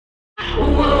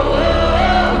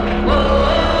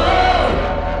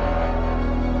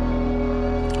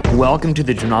Welcome to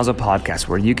the Gymnazo Podcast,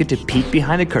 where you get to peek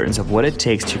behind the curtains of what it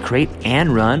takes to create and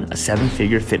run a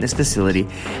seven-figure fitness facility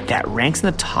that ranks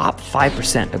in the top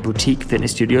 5% of boutique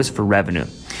fitness studios for revenue.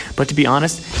 But to be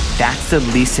honest, that's the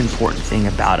least important thing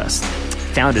about us.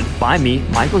 Founded by me,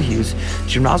 Michael Hughes,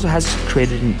 Gymnazo has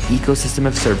created an ecosystem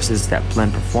of services that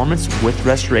blend performance with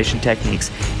restoration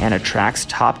techniques and attracts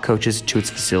top coaches to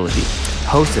its facility.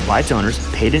 Hosted by its owners,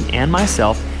 Peyton and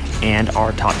myself, and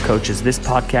our top coaches, this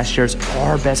podcast shares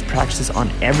our best practices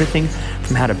on everything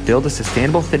from how to build a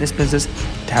sustainable fitness business,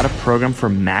 to how to program for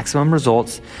maximum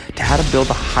results, to how to build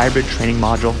a hybrid training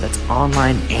module that's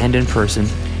online and in person.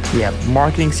 We have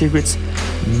marketing secrets,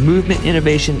 movement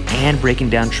innovation, and breaking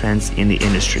down trends in the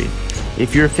industry.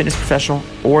 If you're a fitness professional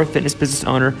or a fitness business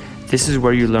owner, this is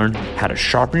where you learn how to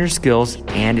sharpen your skills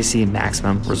and to see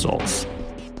maximum results.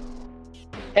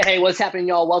 Hey, what's happening,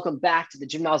 y'all? Welcome back to the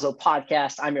Gymnazo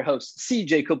Podcast. I'm your host,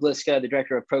 CJ Kobliska, the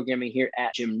Director of Programming here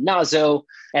at Gymnazo.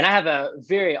 And I have a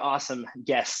very awesome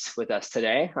guest with us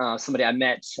today, somebody I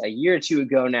met a year or two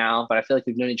ago now, but I feel like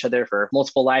we've known each other for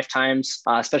multiple lifetimes,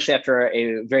 especially after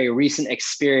a very recent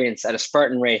experience at a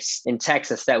Spartan race in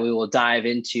Texas that we will dive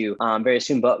into very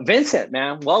soon. But Vincent,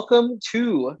 man, welcome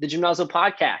to the Gymnazo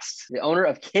Podcast, the owner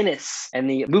of Kinnes and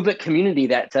the movement community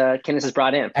that Kinnes has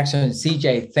brought in. Excellent.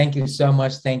 CJ, thank you so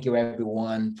much. Thank you,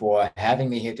 everyone, for having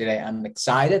me here today. I'm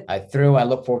excited. I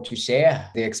look forward to share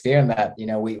the experience that,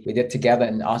 we did together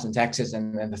in Austin, Texas,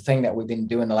 and the thing that we've been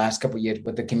doing the last couple of years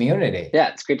with the community. Yeah,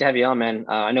 it's great to have you on, man.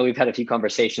 I know we've had a few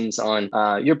conversations on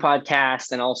your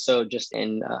podcast and also just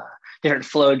in different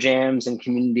flow jams and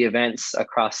community events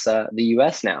across the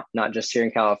U.S. now, not just here in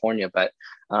California, but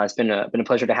it's been a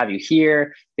pleasure to have you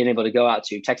here, being able to go out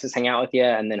to Texas, hang out with you,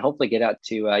 and then hopefully get out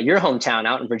to your hometown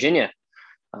out in Virginia.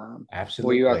 Absolutely.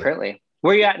 Where you are currently.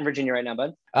 Where are you at in Virginia right now,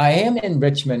 bud? I am in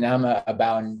Richmond. I'm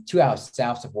about 2 hours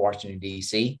south of Washington,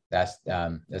 D.C. That's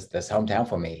hometown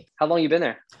for me. How long you been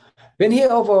there? Been here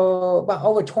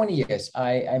over 20 years.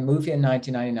 I moved here in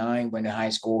 1999, went to high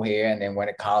school here, and then went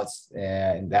to college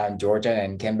down in Georgia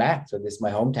and came back. So this is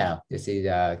my hometown. This is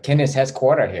Kinnes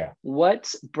headquarters here.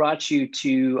 What brought you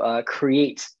to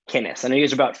create Kinnes? I know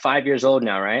you're about 5 years old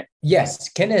now, right?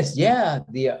 Yes, Kinnes. Yeah,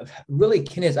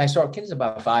 Kinnes. I started Kinnes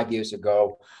about 5 years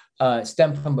ago.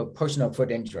 Stemmed from a personal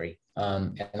foot injury,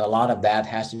 and a lot of that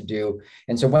has to do.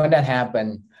 And so when that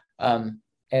happened.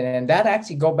 And that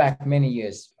actually go back many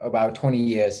years, about 20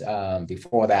 years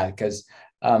before that, because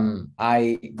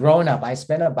growing up, I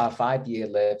spent about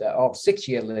 6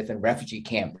 years lived in refugee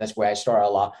camp. That's where I started a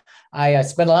lot. I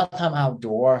spent a lot of time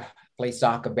outdoor, played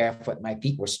soccer barefoot. My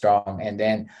feet were strong. And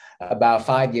then about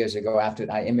 5 years ago, after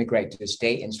I immigrated to the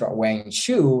state and started wearing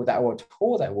shoes that were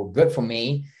told that were good for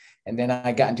me. And then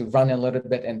I got into running a little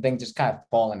bit and things just kind of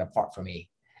falling apart for me.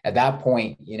 At that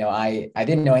point, I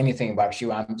didn't know anything about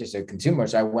shoe. I'm just a consumer.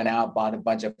 So I went out, bought a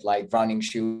bunch of running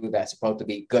shoes that's supposed to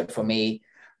be good for me.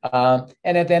 And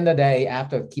at the end of the day,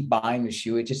 after I keep buying the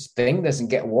shoe, thing doesn't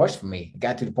get worse for me. It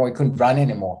got to the point I couldn't run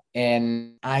anymore.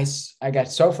 And I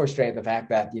got so frustrated the fact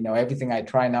that, everything I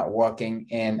tried not working.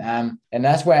 And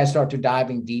that's where I started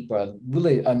diving deeper,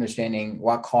 really understanding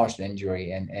what caused the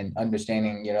injury and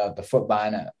understanding, the foot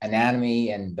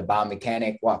anatomy and the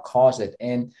biomechanic, what caused it.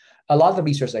 And a lot of the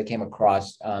research I came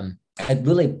across, it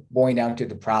really boiled down to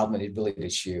the problem is really the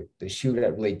shoe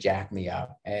that really jacked me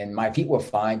up. And my feet were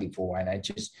fine before. And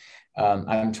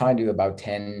I'm trying to do about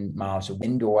 10 miles of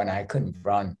indoor and I couldn't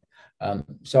run.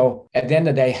 So at the end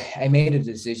of the day, I made a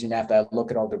decision after I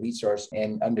look at all the research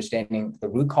and understanding the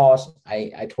root cause.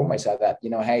 I told myself that,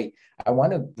 hey, I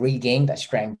want to regain that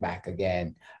strength back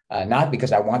again. Not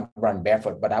because I want to run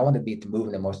barefoot, but I want to move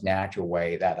in the most natural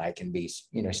way that I can be,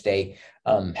 stay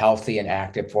healthy and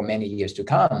active for many years to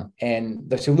come. And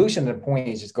the solution to the point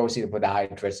is just go see the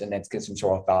podiatrist and let's get some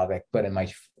sort of orthotic, put in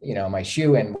my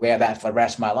shoe and wear that for the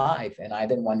rest of my life. And I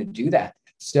didn't want to do that.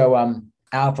 So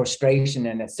out of frustration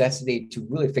and necessity to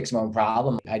really fix my own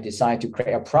problem, I decided to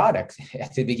create a product.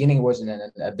 At the beginning, it wasn't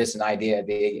a business idea. At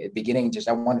the beginning,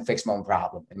 I want to fix my own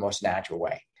problem in the most natural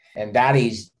way. And that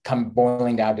is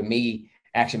boiling down to me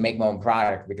actually make my own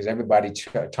product because everybody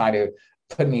try to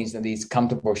put me into these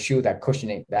comfortable shoes that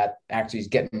cushioning that actually is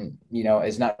getting,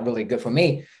 is not really good for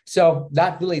me. So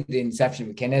that really the inception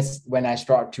of Kinnes when I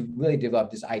start to really develop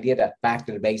this idea that back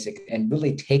to the basic and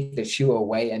really take the shoe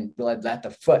away and really let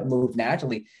the foot move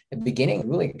naturally. At the beginning,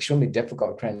 really extremely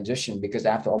difficult transition because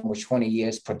after almost 20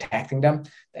 years protecting them,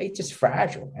 they just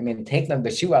fragile. I mean, take them the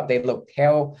shoe out, they look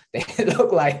pale. They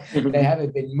look like they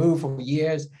haven't been moved for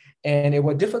years. And it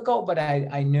was difficult, but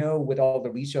I know with all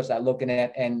the research I'm looking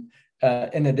at and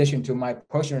in addition to my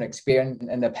personal experience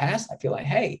in the past, I feel like,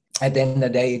 hey, at the end of the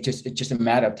day, it's just a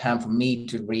matter of time for me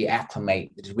to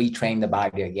reacclimate, to retrain the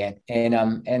body again.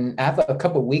 And after a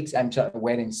couple of weeks, I'm starting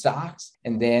wearing socks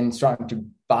and then starting to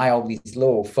buy all these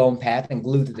little foam pads and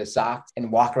glue to the socks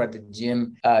and walk around the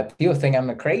gym. People think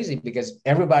I'm crazy because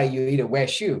everybody, you either wear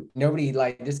shoe. Nobody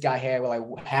like this guy had like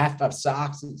half of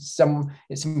socks, some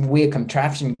weird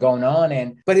contraption going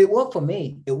on. But it worked for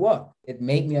me. It worked. It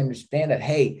made me understand that,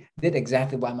 hey, this is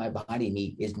exactly what my body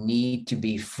need to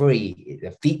be free.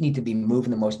 The feet need to be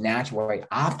moving the most natural way,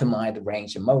 optimize the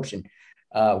range of motion,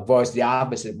 versus the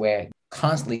opposite where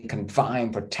constantly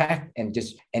confine, protect, and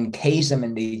just encase them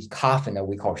in these coffin that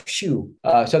we call shoe.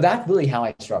 So that's really how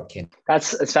I start, Ken.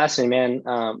 It's fascinating,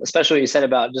 man. Especially what you said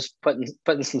about just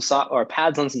putting some sock or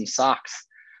pads on some socks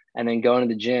and then going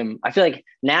to the gym. I feel like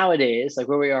nowadays, like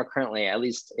where we are currently, at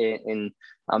least in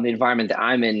the environment that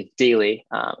I'm in daily,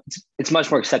 it's much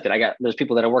more accepted. There's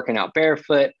people that are working out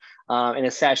barefoot in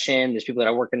a session. There's people that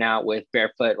are working out with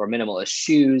barefoot or minimalist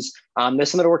shoes. There's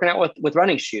some that are working out with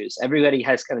running shoes. Everybody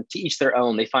has kind of to each their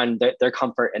own. They find their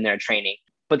comfort in their training.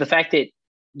 But the fact that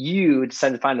you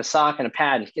decided to find a sock and a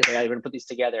pad and you're going to put these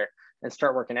together and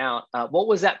start working out, what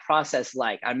was that process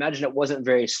like? I imagine it wasn't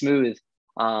very smooth.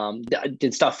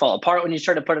 Did stuff fall apart when you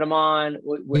started putting them on?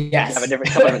 Yes. You have a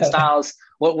couple different styles.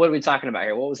 What are we talking about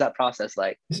here? What was that process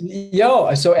like?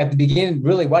 So at the beginning,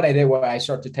 really what I did was I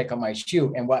started to take off my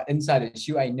shoe, and what inside the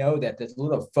shoe, I know that there's a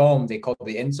little foam they call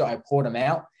the insole. I pulled them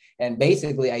out, and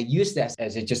basically I used that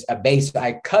as just a base.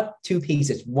 I cut two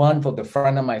pieces, one for the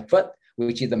front of my foot,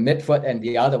 which is the midfoot, and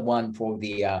the other one for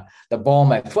the ball of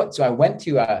my foot. So I went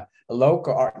to a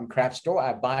local art and craft store.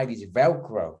 I buy these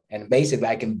Velcro, and basically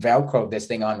I can Velcro this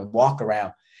thing on and walk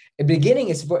around. The beginning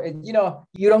is for, you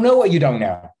don't know what you don't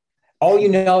know. All you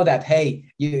know that,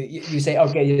 hey, you say,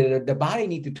 okay, the body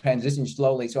needs to transition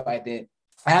slowly. So I did,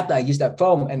 after I used that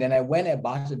foam, and then I went and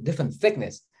bought a different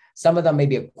thickness. Some of them may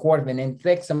be a quarter of an inch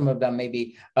thick. Some of them may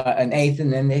be an eighth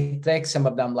of an inch thick. Some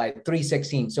of them like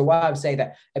 3/16. So what I would say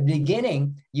that at the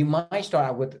beginning, you might start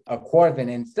out with a quarter of an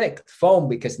inch thick foam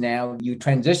because now you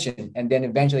transition. And then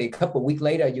eventually a couple of weeks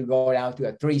later, you go down to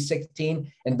a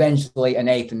 3/16 and eventually an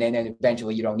eighth. And then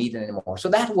eventually you don't need it anymore. So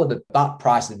that was the thought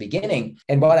process at the beginning.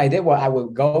 And what I did was I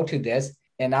would go to this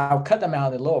and I'll cut them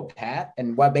out in a little pad.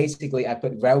 And what basically I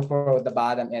put Velcro at the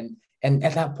bottom. And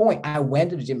at that point, I went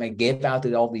to the gym and gave out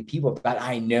to all the people that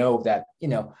I know that,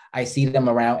 I see them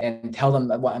around and tell them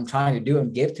what I'm trying to do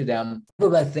and give to them.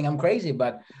 People that think I'm crazy,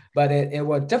 but it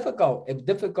was difficult. It was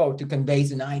difficult to convey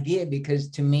an idea because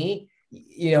to me,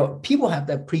 people have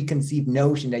that preconceived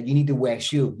notion that you need to wear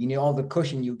shoes. You need all the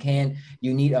cushion you can.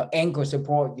 You need ankle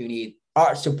support. You need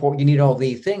arch support. You need all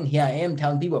these things. Here I am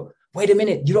telling people, wait a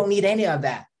minute, you don't need any of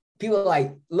that. People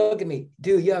like, look at me,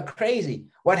 dude, you're crazy.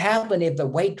 What happened if the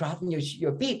weight dropped in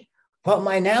your feet? Well,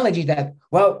 my analogy is that,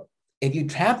 if you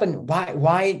trap them,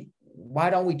 why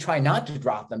don't we try not to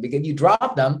drop them? Because if you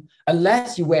drop them,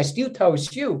 unless you wear steel-toe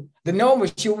shoe, the normal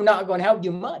shoe will not going to help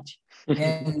you much.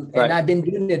 And right. And I've been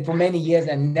doing it for many years,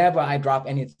 and never I drop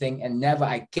anything, and never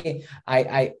I kick.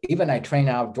 I train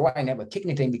outdoor, I never kick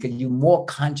anything because you're more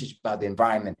conscious about the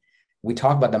environment. We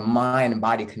talk about the mind and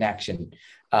body connection.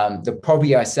 The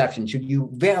proprioception, should you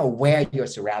be very aware of your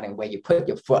surrounding, where you put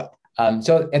your foot.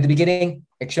 So at the beginning,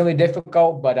 extremely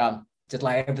difficult, but just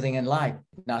like everything in life,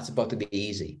 not supposed to be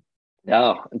easy.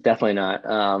 No, definitely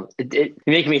not. It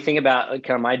making me think about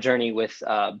kind of my journey with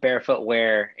barefoot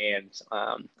wear. And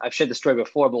I've shared the story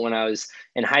before, but when I was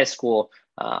in high school,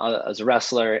 I was a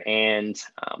wrestler, and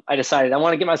I decided I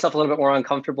want to get myself a little bit more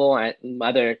uncomfortable. My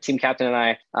other team captain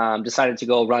and I decided to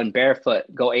go run barefoot,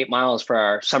 go 8 miles for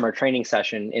our summer training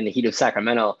session in the heat of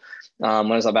Sacramento when it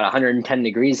was about 110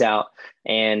 degrees out.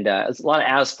 And it's a lot of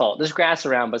asphalt. There's grass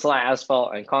around, but it's a lot of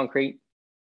asphalt and concrete.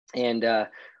 And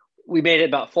we made it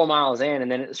about 4 miles in, and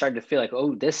then it started to feel like,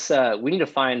 we need to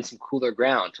find some cooler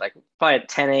ground, like probably at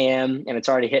 10 a.m. and it's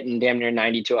already hitting damn near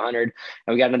 90 to 100.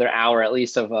 And we got another hour at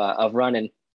least of running.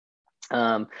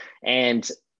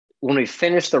 And when we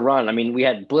finished the run, I mean, we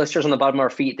had blisters on the bottom of our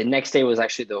feet. The next day was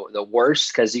actually the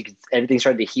worst because everything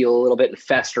started to heal a little bit and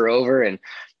fester over. And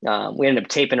we ended up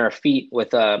taping our feet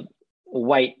with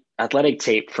white athletic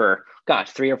tape for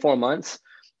 3 or 4 months.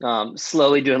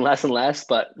 Slowly doing less and less,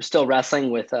 but still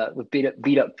wrestling with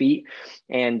beat up feet.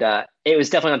 And it was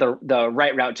definitely not the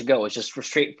right route to go. It was just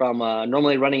straight from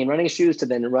normally running in running shoes to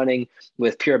then running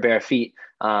with pure bare feet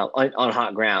on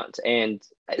hot ground. And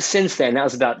since then, that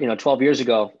was about 12 years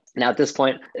ago. Now at this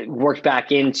point, it worked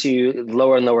back into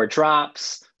lower and lower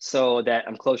drops so that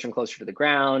I'm closer and closer to the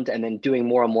ground, and then doing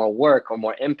more and more work or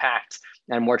more impact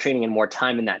and more training and more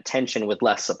time in that tension with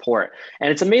less support.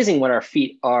 And it's amazing what our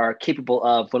feet are capable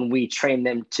of when we train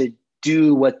them to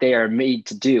do what they are made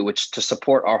to do, which is to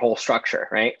support our whole structure,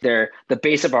 right? They're the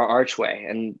base of our archway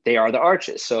and they are the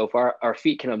arches. So if our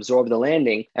feet can absorb the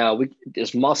landing,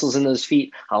 there's muscles in those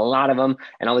feet, a lot of them,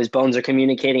 and all these bones are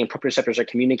communicating and proprioceptors are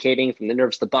communicating from the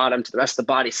nerves to the bottom to the rest of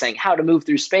the body, saying how to move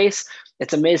through space.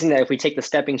 It's amazing that if we take the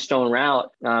stepping stone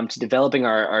route to developing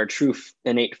our true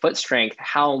innate foot strength,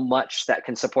 how much that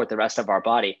can support the rest of our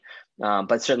body.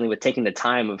 But certainly with taking the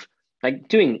time of like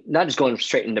doing, not just going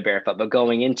straight into barefoot, but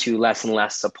going into less and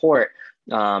less support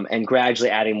and gradually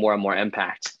adding more and more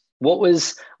impact. What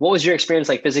was your experience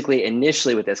like physically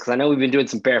initially with this? Because I know we've been doing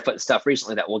some barefoot stuff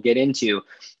recently that we'll get into,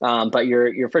 but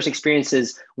your first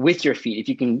experiences with your feet, if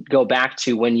you can go back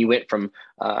to when you went from,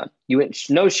 you went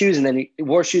no shoes and then you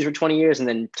wore shoes for 20 years and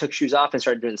then took shoes off and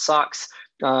started doing socks.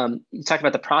 You talked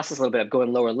about the process a little bit of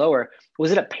going lower and lower.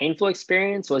 Was it a painful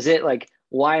experience? Was it like,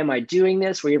 why am I doing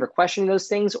this? Were you ever questioning those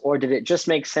things? Or did it just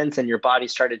make sense and your body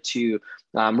started to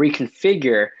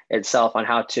reconfigure itself on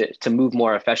how to move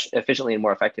more efficiently and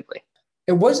more effectively?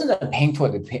 It wasn't a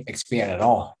painful experience at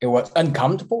all. It was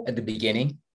uncomfortable at the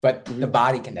beginning, but the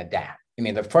body can adapt. I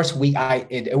mean, the first week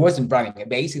it wasn't running. It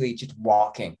basically just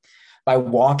walking. By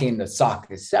walking the sock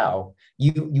itself,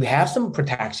 you have some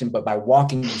protection, but by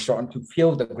walking, you're starting to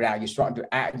feel the ground.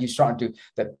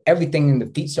 Everything in the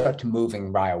feet start to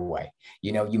moving right away.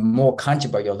 You're more conscious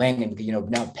about your landing because you're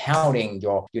not pounding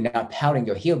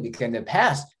your heel. Because in the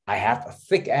past, I have a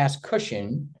thick ass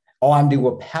cushion. All I'm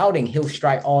doing is pounding heel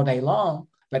strike all day long.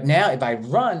 But now if I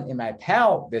run in my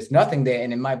pound, there's nothing there.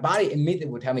 And then my body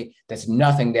immediately will tell me there's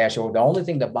nothing there. So the only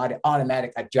thing, the body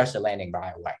automatically adjusts the landing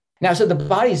right away. Now, so the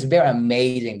body is very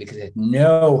amazing because it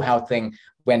knows how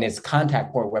when it's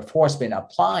contact point, where force been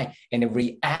applied and it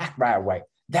react right away.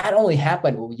 That only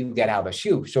happened when you get out of the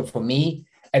shoe. So for me,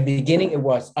 at the beginning, it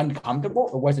was uncomfortable.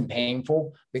 It wasn't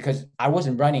painful because I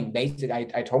wasn't running. Basically,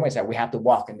 I told myself we have to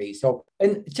walk in these. So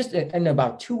in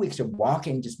about 2 weeks of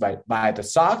walking just by the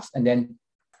socks and then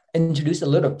introduce a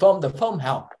little foam, the foam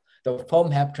helped. The foam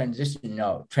help transition,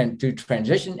 to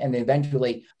transition, and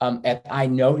eventually, as I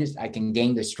noticed, I can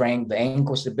gain the strength, the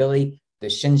ankle stability,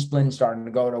 the shin splint starting to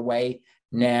go away.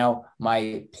 Now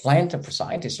my plantar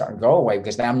fasciitis is starting to go away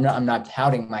because now I'm not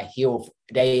touting my heel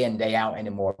day in day out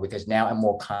anymore because now I'm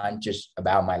more conscious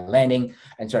about my landing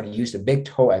and starting to use the big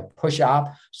toe as push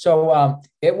up. So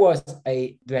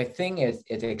the thing is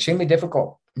it's extremely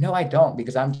difficult. No, I don't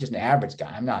because I'm just an average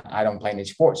guy. I don't play any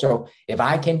sport. So if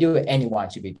I can do it, anyone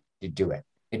should be to do it.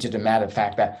 It's just a matter of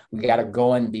fact that we got to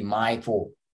go and be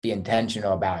mindful, be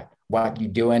intentional about what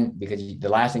you're doing because the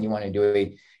last thing you want to do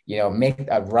is, make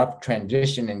a rough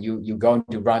transition and you go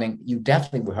into running, you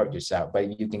definitely will hurt yourself,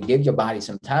 but you can give your body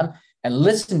some time and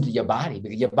listen to your body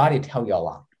because your body tell you a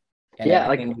lot. And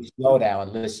you slow down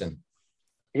and listen.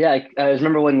 Yeah, I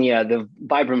remember when the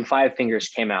Vibram 5 fingers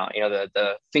came out,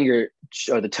 the finger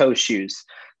or the toe shoes.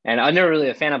 And I'm never really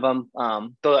a fan of them,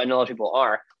 though I know a lot of people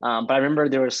are. But I remember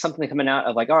there was something coming out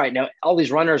of like, all right, now all these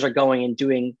runners are going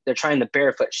and they're trying the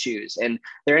barefoot shoes. And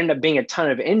there ended up being a ton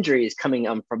of injuries coming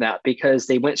from that because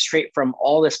they went straight from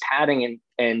all this padding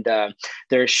and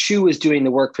their shoe was doing the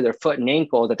work for their foot and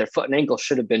ankle that their foot and ankle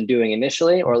should have been doing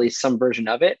initially, or at least some version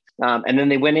of it. And then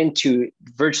they went into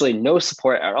virtually no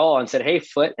support at all and said, hey,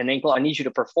 foot and ankle, I need you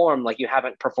to perform like you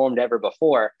haven't performed ever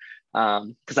before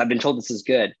because I've been told this is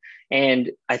good.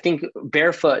 And I think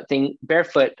barefoot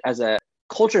as a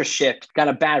culture shift got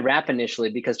a bad rap initially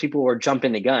because people were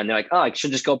jumping the gun. They're like, oh, I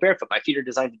should just go barefoot. My feet are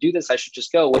designed to do this. I should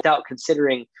just go without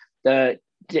considering the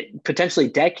potentially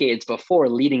decades before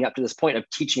leading up to this point of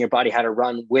teaching your body how to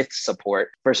run with support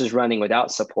versus running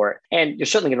without support. And you're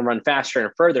certainly going to run faster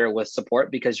and further with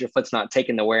support because your foot's not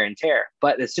taking the wear and tear.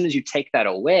 But as soon as you take that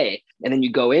away and then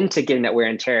you go into getting that wear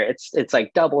and tear, it's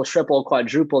like double, triple,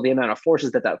 quadruple the amount of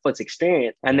forces that foot's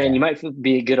experienced. And then you might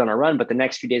be good on a run, but the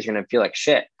next few days you're going to feel like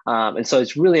shit. And so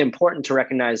it's really important to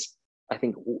recognize, I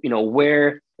think,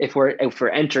 where if we're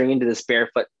entering into this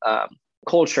barefoot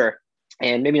culture,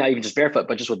 and maybe not even just barefoot,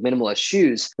 but just with minimalist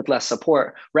shoes with less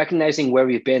support, recognizing where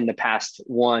we've been the past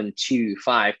 1, 2,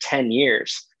 5, 10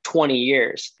 years, 20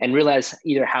 years, and realize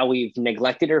either how we've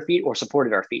neglected our feet or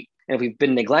supported our feet. And if we've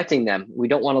been neglecting them, we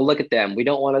don't want to look at them. We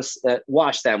don't want to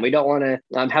wash them. We don't want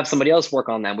to have somebody else work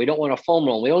on them. We don't want to foam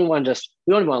roll. We don't even want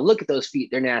to look at those feet.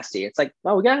 They're nasty. It's like,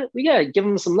 no, we got to give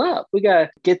them some love. We got to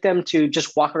get them to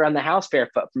just walk around the house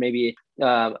barefoot for maybe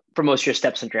for most of your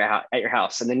steps at your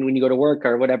house. And then when you go to work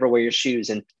or whatever, wear your shoes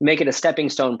and make it a stepping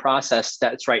stone process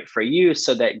that's right for you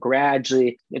so that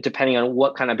gradually, depending on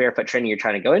what kind of barefoot training you're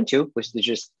trying to go into, which is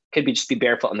just be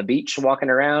barefoot on the beach walking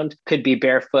around, could be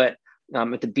barefoot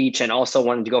at the beach and also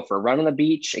wanted to go for a run on the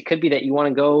beach. It could be that you want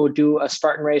to go do a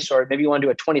Spartan race, or maybe you want to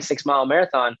do a 26-mile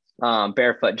marathon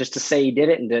barefoot, just to say you did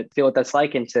it and to feel what that's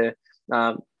like, and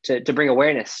to bring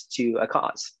awareness to a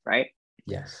cause, right?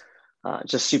 Yes.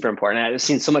 Just super important. I've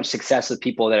seen so much success with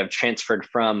people that have transferred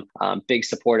from big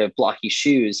supportive blocky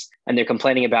shoes, and they're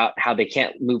complaining about how they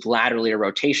can't move laterally or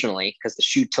rotationally because the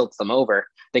shoe tilts them over.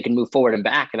 They can move forward and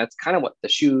back. And that's kind of what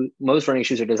most running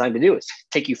shoes are designed to do, is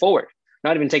take you forward,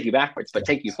 not even take you backwards, but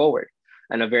take you forward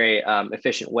in a very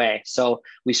efficient way. So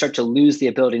we start to lose the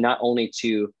ability not only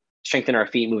to strengthen our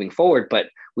feet moving forward, but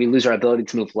we lose our ability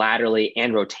to move laterally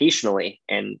and rotationally,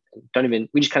 and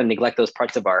we just kind of neglect those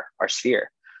parts of our sphere.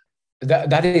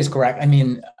 That is correct. I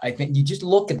mean, I think you just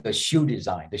look at the shoe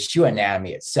design, the shoe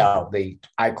anatomy itself.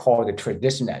 I call the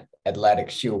traditional athletic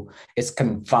shoe. It's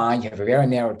confined. You have a very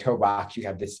narrow toe box. You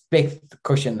have this big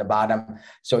cushion at the bottom.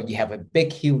 So you have a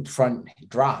big, huge front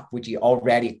drop, which is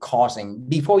already causing,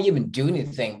 before you even do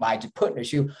anything, by just putting the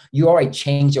shoe, you already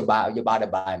change your body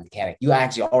biomechanics. You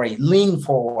actually already lean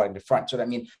forward in the front. So that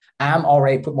means I'm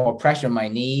already put more pressure on my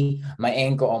knee, my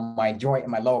ankle, on my joint,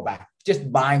 and my lower back,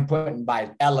 just by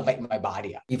elevating my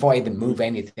body up before I even move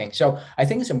anything. So I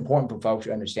think it's important for folks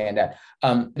to understand that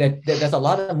there's a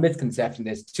lot of misconception.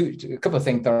 There's a couple of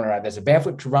things thrown around. There's a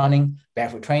barefoot running,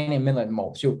 barefoot training,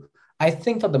 minimal. So I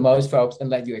think for the most folks,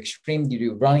 unless you're extreme, you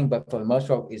do running, but for the most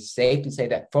folks, it's safe to say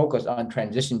that focus on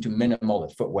transition to minimal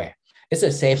footwear. It's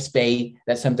a safe space.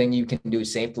 That's something you can do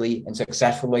safely and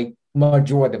successfully.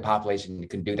 Majority of the population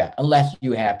can do that, unless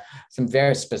you have some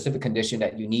very specific condition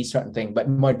that you need certain things. But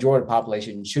majority of the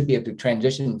population should be able to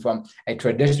transition from a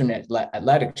traditional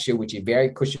athletic shoe, which is very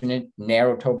cushioned,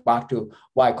 narrow toe box, to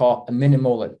what I call a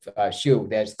minimal shoe.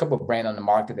 There's a couple of brands on the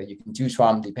market that you can choose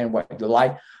from, depending on what you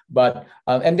like. But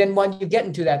and then when you get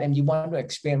into that and you want to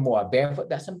expand more barefoot,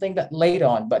 that's something that later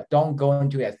on, but don't go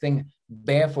into that thing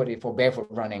barefooted for barefoot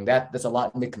running. There's a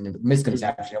lot of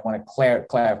misconception. I want to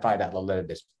clarify that a little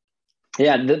bit.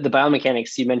 Yeah, the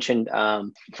biomechanics you mentioned,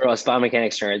 for us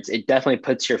biomechanics nerds, it definitely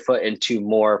puts your foot into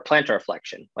more plantar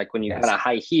flexion. Like when you've got a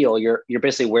high heel, you're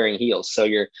basically wearing heels. So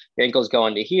your ankles go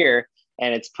into here,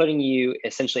 and it's putting you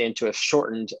essentially into a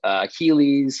shortened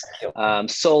Achilles,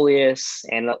 soleus,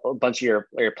 and a bunch of your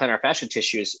plantar fascia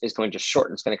tissue is going to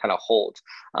shorten. It's going to kind of hold,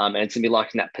 and it's going to be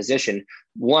locked in that position.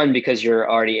 One, because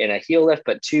you're already in a heel lift,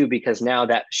 but two, because now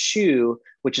that shoe,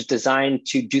 which is designed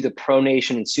to do the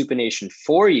pronation and supination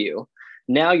for you,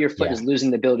 now your foot is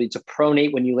losing the ability to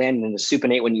pronate when you land and to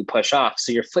supinate when you push off.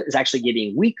 So your foot is actually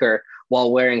getting weaker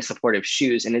while wearing supportive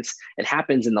shoes. And it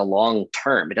happens in the long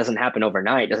term. It doesn't happen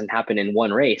overnight. It doesn't happen in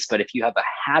one race. But if you have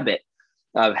a habit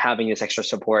of having this extra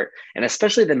support, and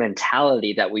especially the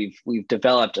mentality that we've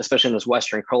developed, especially in this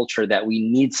Western culture, that we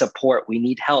need support, we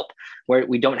need help, where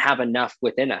we don't have enough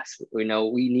within us. We know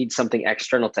we need something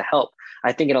external to help.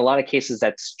 I think in a lot of cases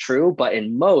that's true, but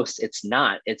in most it's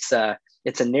not.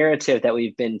 It's a narrative that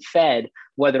we've been fed,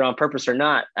 whether on purpose or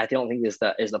not. I don't think is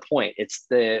the point. It's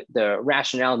the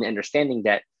rationale and the understanding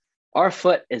that our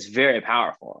foot is very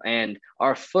powerful, and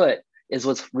our foot is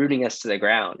what's rooting us to the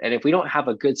ground. And if we don't have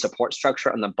a good support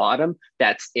structure on the bottom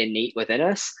that's innate within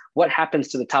us, what happens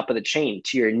to the top of the chain,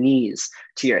 to your knees,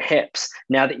 to your hips?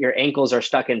 Now that your ankles are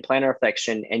stuck in plantar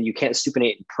flexion and you can't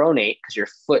supinate and pronate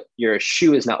because your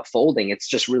shoe is not folding, it's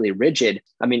just really rigid.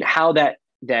 I mean, how that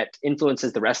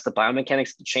influences the rest of the biomechanics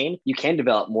of the chain, you can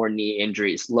develop more knee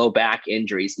injuries, low back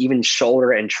injuries, even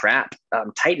shoulder and trap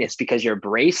tightness, because you're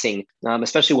bracing,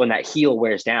 especially when that heel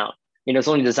wears down. You know, it's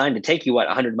only designed to take you,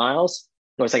 100 miles?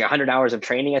 No, it's like 100 hours of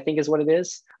training, I think is what it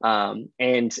is.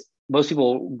 And most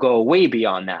people go way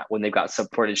beyond that when they've got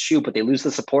supported shoe, but they lose the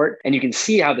support. And you can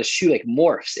see how the shoe like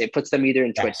morphs. It puts them either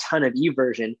into a ton of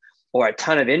eversion or a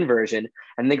ton of inversion.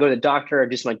 And they go to the doctor or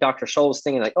do some like Dr. Scholl's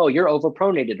thing and like, oh, you're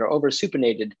overpronated or over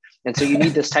supinated. And so you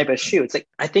need this type of shoe. It's like,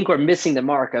 I think we're missing the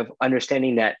mark of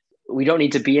understanding that we don't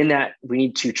need to be in that. We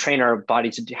need to train our body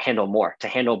to handle more, to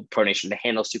handle pronation, to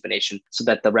handle supination, so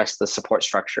that the rest of the support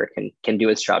structure can do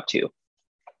its job too.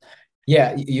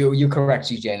 Yeah, you're correct,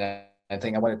 CJ. And I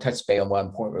think I want to touch base on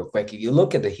one point real quick. If you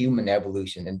look at the human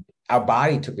evolution, and our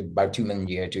body took about 2 million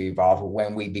years to evolve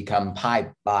when we become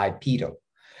bipedal.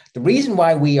 The reason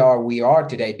why we are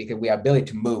today, because we have ability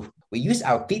to move. We use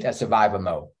our feet as survival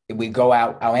mode. If we go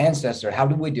out, our ancestors, how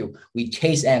do? We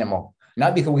chase animal.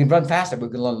 Not because we can run faster, but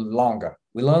we can learn longer.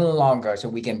 We learn longer,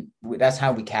 so that's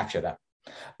how we capture them.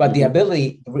 But the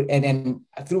ability, and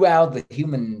throughout the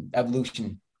human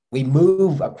evolution, we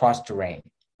move across terrain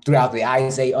throughout the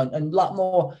Ice Age on a lot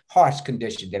more harsh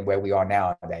conditions than where we are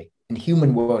nowadays.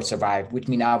 human will survive, which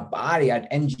means our body are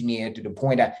engineered to the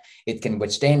point that it can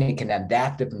withstand, it can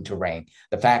adapt different terrain.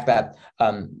 The fact that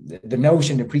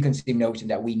the preconceived notion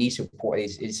that we need support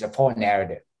is a false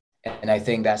narrative. And I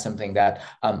think that's something that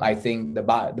I think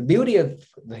the beauty of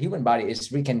the human body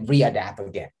is we can readapt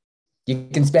again. You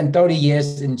can spend 30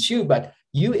 years in shoe, but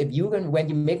when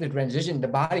you make the transition, the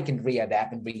body can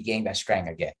readapt and regain that strength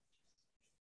again.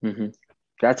 Mm-hmm.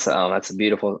 That's a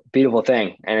beautiful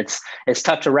thing, and it's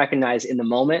tough to recognize in the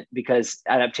moment because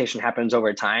adaptation happens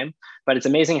over time. But it's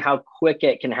amazing how quick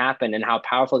it can happen and how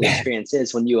powerful the experience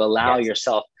is when you allow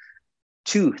yourself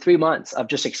 2-3 months of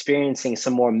just experiencing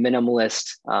some more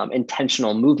minimalist,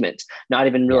 intentional movement. Not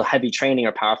even real heavy training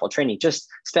or powerful training. Just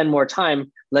spend more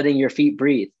time letting your feet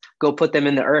breathe. Go put them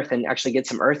in the earth and actually get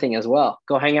some earthing as well.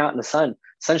 Go hang out in the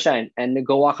sunshine, and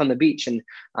go walk on the beach. And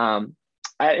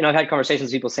I've had conversations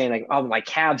with people saying like, oh, my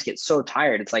calves get so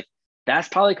tired. It's like, that's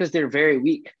probably because they're very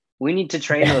weak. We need to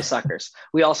train those suckers.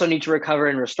 We also need to recover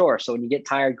and restore. So when you get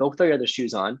tired, go throw your other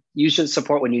shoes on, use the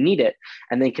support when you need it,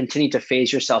 and then continue to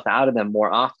phase yourself out of them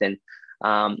more often.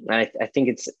 And I think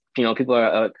it's, people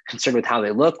are concerned with how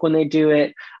they look when they do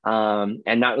it,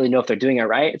 and not really know if they're doing it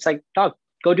right. It's like, dog,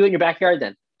 go do it in your backyard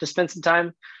then. Just spend some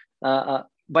time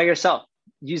by yourself.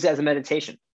 Use it as a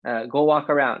meditation. Go walk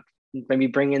around. Maybe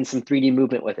bring in some 3D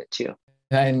movement with it too.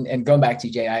 And going back to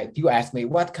Jay, you asked me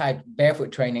what kind of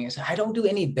barefoot training. I said, I don't do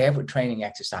any barefoot training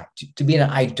exercise. To be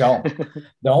honest, I don't.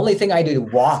 The only thing I do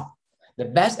is walk. The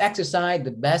best exercise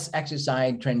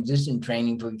transition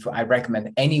training for I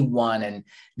recommend anyone, and it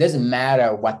doesn't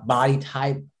matter what body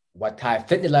type, what type of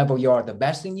fitness level you are. The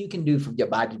best thing you can do for your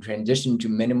body to transition to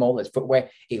minimalist footwear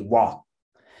is walk.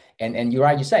 And you're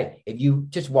right, you say, if you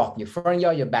just walk in your front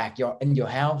yard, your backyard, in your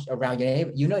house, around your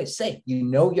neighbor, it's safe. You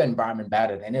know your environment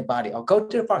better than anybody. Or go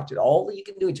to the park. All you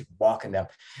can do is just walk in them.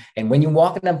 And when you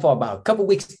walk in them for about a couple of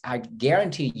weeks, I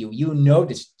guarantee you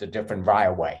notice the different right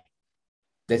away.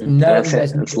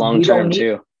 It's long term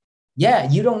too. Yeah,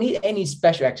 you don't need any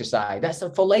special exercise. That's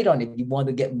for later on if you want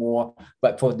to get more.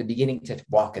 But for the beginning, just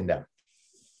walk in them.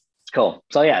 Cool.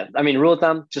 So rule of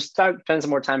thumb, just start spending some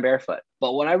more time barefoot.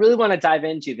 But what I really want to dive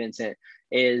into, Vincent,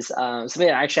 is something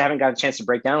that I actually haven't got a chance to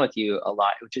break down with you a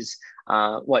lot, which is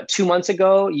 2 months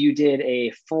ago, you did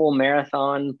a full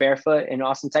marathon barefoot in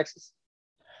Austin, Texas?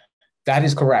 That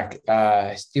is correct.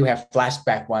 Still have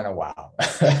flashback one a while.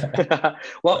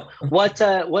 Well, what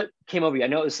came over you? I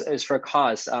know it was for a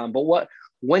cause, but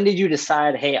when did you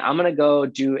decide, hey, I'm going to go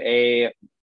do a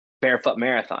barefoot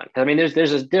marathon? Because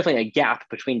there's definitely a gap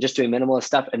between just doing minimalist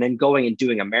stuff and then going and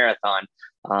doing a marathon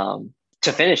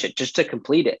to finish it, just to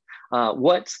complete it.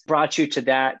 What brought you to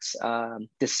that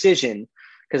decision?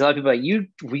 Because a lot of people are like,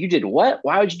 you did what?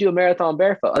 Why would you do a marathon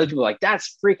barefoot? Other people are like,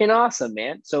 that's freaking awesome,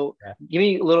 man. So give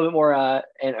me a little bit more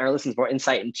and our listeners more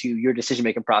insight into your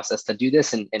decision-making process to do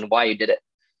this and why you did it.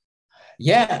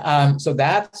 Yeah. So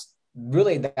that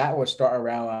would start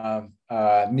around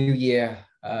New Year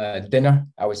dinner.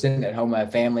 I was sitting at home with my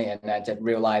family, and I just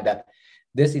realized that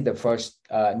this is the first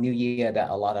New Year that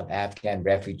a lot of Afghan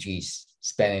refugees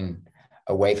spending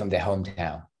away from their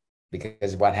hometown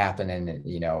because of what happened in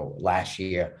last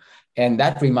year, and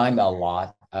that reminded me a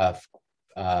lot of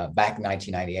back in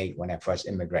 1998 when I first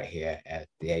immigrated here at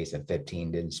the age of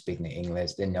 15. Didn't speak any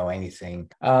English, didn't know anything.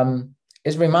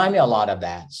 It's reminded me a lot of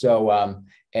that. So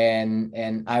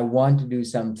and I want to do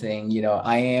something.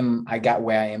 I got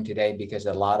where I am today because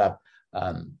a lot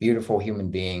of beautiful human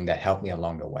beings that helped me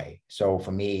along the way. So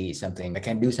for me, I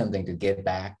can do something to give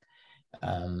back.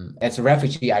 As a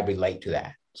refugee, I relate to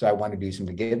that. So I want to do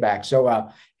something to give back. So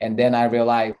and then I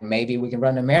realized maybe we can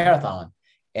run a marathon.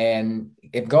 And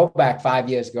if go back 5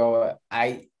 years ago,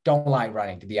 I don't like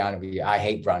running, to be honest with you. I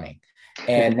hate running.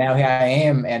 And now here I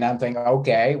am, and I'm thinking,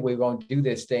 okay, we're going to do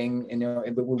this thing.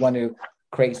 We want to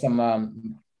create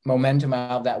some momentum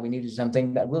out of that. We needed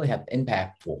something that really have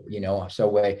impact for,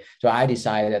 So I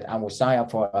decided that I will sign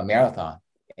up for a marathon,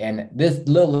 and this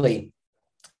literally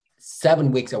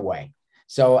 7 weeks away.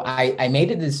 So I made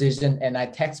a decision, and I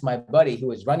text my buddy who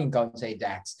was running coach and say,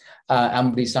 Dax,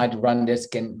 I'm decided to run this.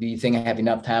 Do you think I have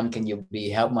enough time? Can you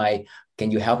help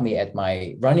me at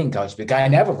my running coach? Because I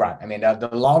never run. The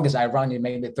longest I run is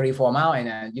maybe 3-4 miles,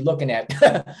 and you're looking at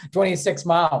 26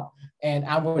 miles, and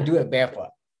I will do it barefoot.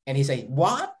 And he said,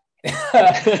 what?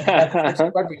 That's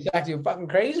actually fucking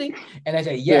crazy. And I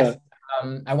say, yes.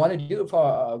 I want to do it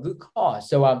for a good cause.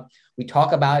 So we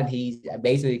talk about it. He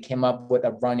basically came up with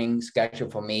a running schedule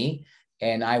for me,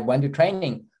 and I went to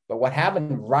training. But what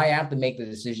happened right after make the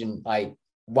decision, like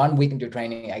 1 week into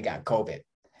training, I got COVID,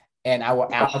 and I was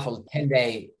out for 10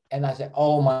 days. And I said,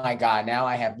 oh my God, now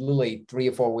I have literally 3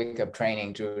 or 4 weeks of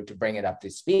training to bring it up to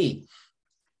speed.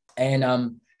 And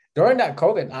during that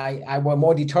COVID, I was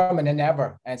more determined than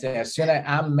ever. And said, as soon as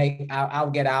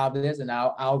I'll get out of this and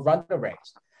I'll run the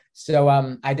race. So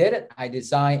I did it. I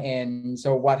designed. And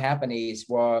so what happened is,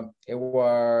 because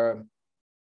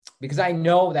I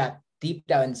know that deep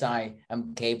down inside,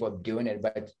 I'm capable of doing it,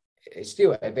 but it's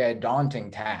still a very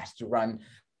daunting task to run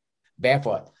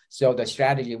barefoot. So the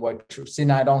strategy was,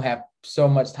 since I don't have so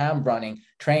much time running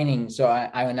training, so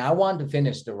I want to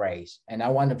finish the race, and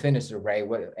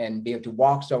and be able to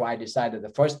walk. So I decided the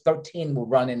first 13 will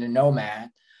run in the Nomad,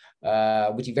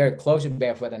 which is very close to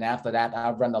barefoot. And after that,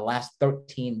 I'll run the last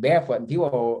 13 barefoot. And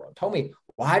people told me,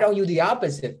 why don't you do the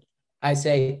opposite? I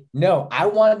say, no, I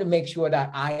wanted to make sure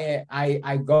that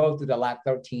I go through the last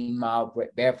 13 miles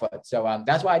barefoot. So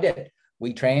that's what I did.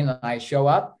 We train, and I show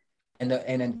up. And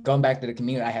then going back to the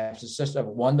community, I have such a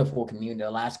wonderful community. The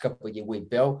last couple of years we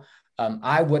built,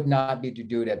 I would not be able to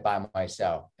do that by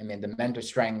myself. I mean, the mental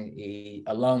strength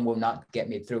alone will not get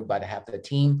me through, but I have the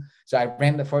team. So I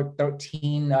ran the first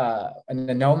 13 in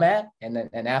the Nomad,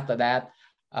 and after that,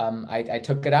 I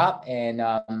took it up, and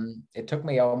it took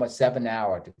me almost 7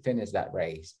 hours to finish that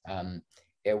race.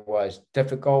 It was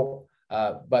difficult,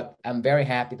 but I'm very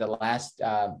happy. Our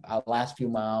last few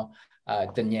miles.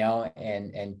 Danielle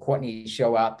and Courtney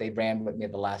show up. They ran with me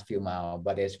the last few miles,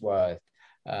 but it was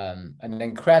an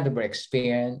incredible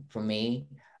experience for me.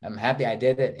 I'm happy I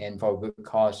did it, and for a good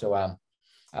cause. So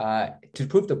to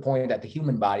prove the point that the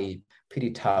human body is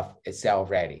pretty tough itself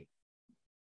already.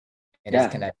 And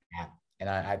it's connected. And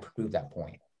I proved that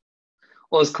point.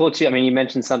 Well, it's cool too. I mean, you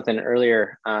mentioned something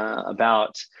earlier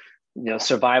about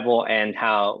survival, and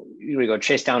how we go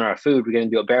chase down our food. We're going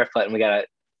to do it barefoot, and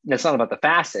it's not about the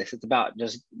fastest. It's about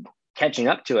just catching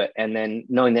up to it, and then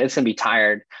knowing that it's going to be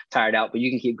tired out, but you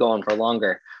can keep going for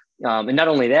longer. And not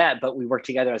only that, but we work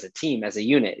together as a team, as a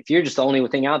unit. If you're just the only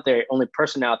thing out there, only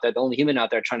person out there, the only human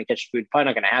out there trying to catch food, probably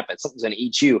not going to happen. Something's going to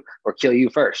eat you or kill you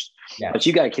first. Yeah. But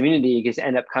you got a community, you guys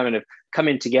end up kind of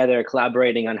coming together,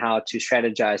 collaborating on how to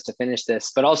strategize to finish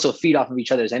this, but also feed off of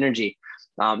each other's energy.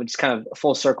 It's kind of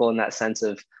full circle in that sense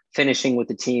of finishing with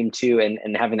the team too,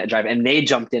 and having that drive. And they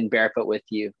jumped in barefoot with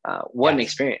you. What an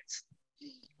experience.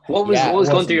 What was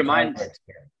going through your mind,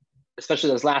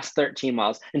 especially those last 13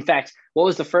 miles? In fact, what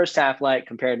was the first half like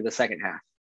compared to the second half?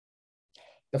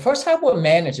 The first half was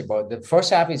manageable. The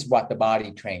first half is what the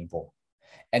body trained for.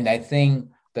 And I think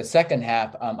the second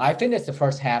half, I finished the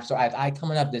first half. So I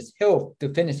coming up this hill to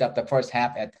finish up the first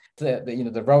half at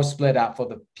the road split up for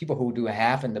the people who do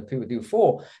half and the people who do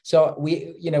full. So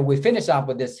we finished up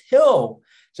with this hill.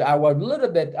 So I was a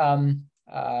little bit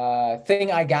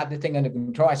I got the thing under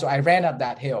control. So I ran up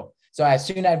that hill. So as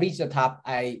soon as I reached the top,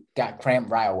 I got cramped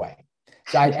right away.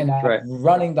 So I'm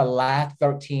running the last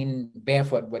 13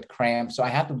 barefoot with cramps. So I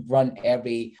have to run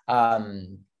every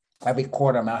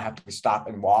quarter mile. I have to stop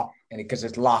and walk, and because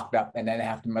it's locked up, and then I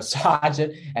have to massage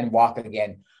it and walk it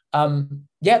again.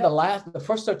 The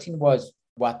first 13 was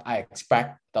what I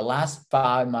expect. The last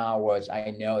 5 miles was,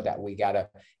 I know that we gotta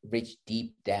reach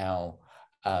deep down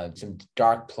some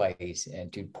dark place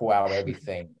and to pull out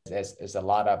everything. There's a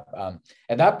lot of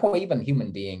at that point, even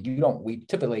human being, you go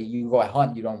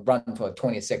hunt, you don't run for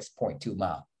 26.2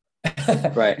 miles.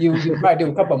 Right. You probably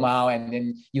do a couple of miles, and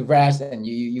then you rest, and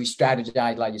you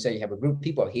strategize. Like you say, you have a group of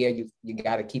people here, you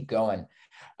got to keep going.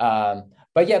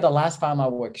 But yeah, the last 5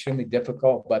 miles were extremely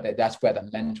difficult, but that's where the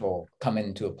mental come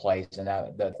into place. And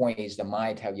the point is, the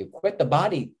mind tell you quit, the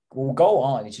body will go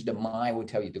on. It's just the mind will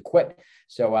tell you to quit.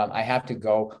 So I have to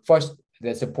go first,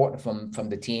 the support from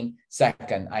the team.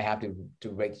 Second, I have to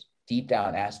reach deep down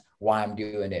and ask why I'm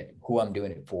doing it, who I'm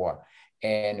doing it for.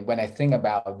 And when I think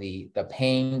about the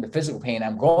pain, the physical pain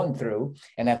I'm going through,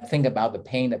 and I think about the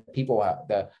pain that people are,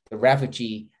 the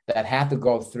refugee that have to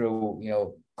go through,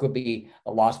 could be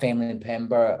a lost family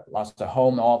member, lost a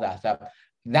home, all that stuff,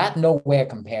 that nowhere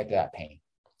compared to that pain.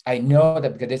 I know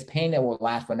that because this pain that will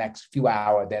last for the next few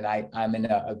hours, then I'm in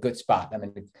a good spot.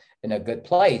 I'm in a good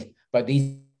place. But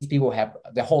these people have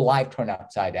their whole life turned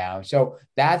upside down. So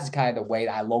that's kind of the way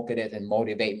that I look at it and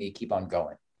motivate me to keep on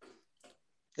going.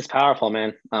 It's powerful,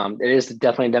 man. It is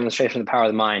definitely a demonstration of the power of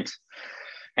the mind.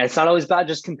 And it's not always about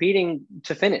just competing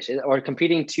to finish or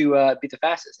competing to be the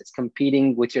fastest. It's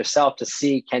competing with yourself to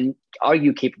see, are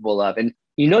you capable of? And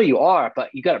you are, but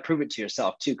you got to prove it to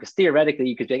yourself too. Because theoretically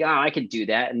you could be like, I could do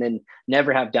that, and then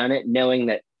never have done it, knowing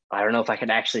that I don't know if I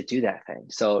could actually do that thing.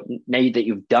 So now that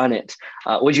you've done it,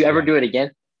 would you ever do it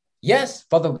again? Yes,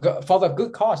 for the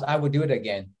good cause, I would do it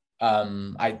again.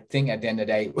 I think at the end of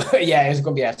the day, yeah, it's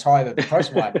going to be as hard as the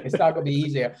first one. It's not going to be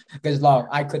easier because long.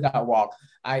 I could not walk.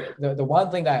 The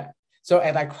one thing that, so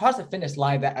as I crossed the finish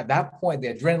line, that at that point,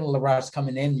 the adrenaline rush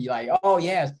coming in, you're like, oh,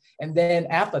 yes. And then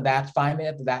after that, 5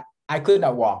 minutes after that, I could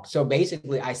not walk. So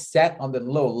basically, I sat on the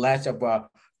little ledge of a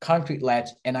concrete ledge,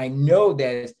 and I know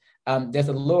there's a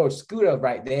little scooter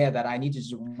right there that I need to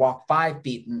just walk 5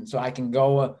 feet. And so I can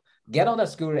go get on the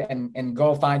scooter and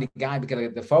go find the guy,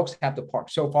 because the folks have to park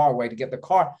so far away to get the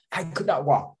car. I could not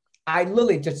walk. I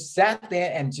literally just sat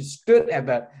there and just stood at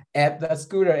the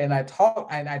scooter, and I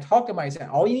talked to myself.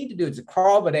 All you need to do is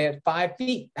crawl over there 5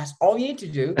 feet. That's all you need to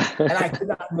do. And I could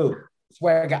not move. I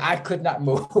swear to God, I could not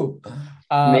move.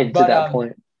 Made it to that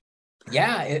point.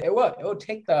 Yeah, it will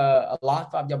take a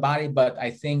lot of your body, but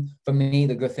I think for me,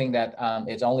 the good thing that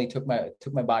it only took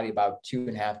my body about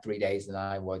 2.5, 3 days, and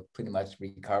I would pretty much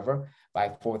recover. By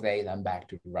 4th day, I'm back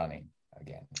to running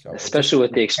again. So especially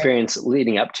with the experience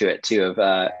leading up to it too,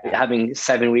 of having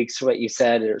 7 weeks, what you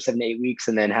said, or 7 to 8 weeks,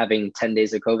 and then having 10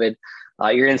 days of COVID.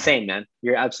 You're insane, man.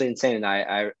 You're absolutely insane, and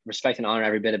I respect and honor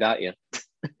every bit about you.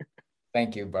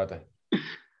 Thank you, brother.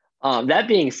 That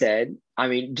being said, I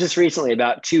mean, just recently,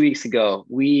 about 2 weeks ago,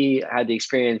 we had the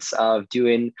experience of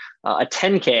doing a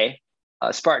 10K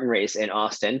Spartan race in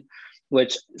Austin,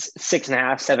 which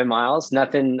 6.5, 7 miles,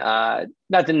 nothing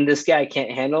this guy can't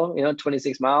handle,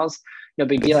 26 miles, no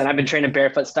big deal. And I've been training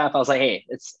barefoot stuff. I was like, hey,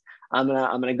 I'm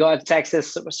gonna go out to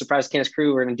Texas, surprise Candace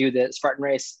crew. We're gonna do the Spartan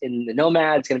race in the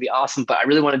Nomad. It's gonna be awesome, but I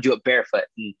really want to do it barefoot.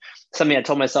 And something I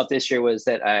told myself this year was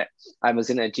that I was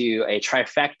gonna do a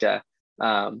trifecta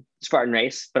Spartan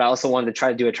race, but I also wanted to try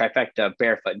to do a trifecta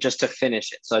barefoot just to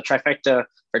finish it. So a trifecta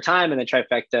for time and a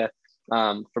trifecta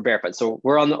for barefoot. So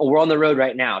we're on the road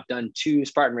right now. Done 2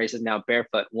 Spartan races now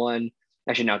barefoot.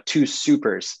 Now 2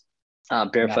 supers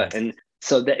barefoot. Nice. And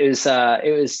so that it was.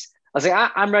 I was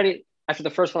like, I'm ready. After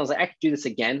the first one, I was like, I could do this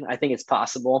again. I think it's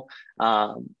possible.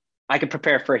 I could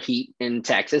prepare for heat in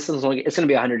Texas. It's going to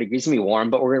be 100 degrees. It's going to be warm,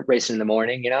 but we're racing in the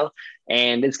morning,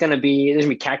 and there's going to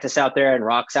be cactus out there and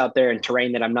rocks out there and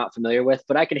terrain that I'm not familiar with,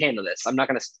 but I can handle this. I'm going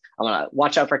to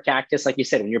watch out for cactus. Like you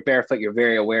said, when you're barefoot, you're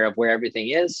very aware of where everything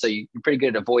is. So you're pretty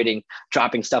good at avoiding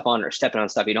dropping stuff on or stepping on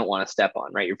stuff you don't want to step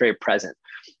on, right? You're very present.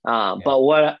 But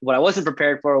what I wasn't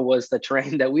prepared for was the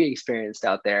terrain that we experienced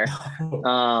out there.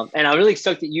 And I'm really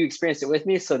stoked that you experienced it with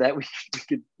me so that we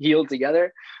could heal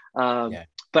together.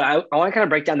 But I want to kind of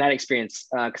break down that experience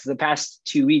because the past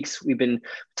 2 weeks we've been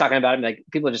talking about it. Like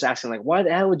people are just asking, like, why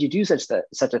the hell would you do such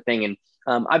a thing? And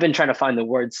I've been trying to find the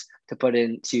words to put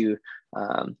into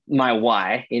my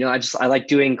why. I like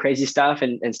doing crazy stuff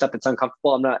and stuff that's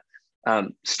uncomfortable. I'm not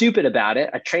stupid about it.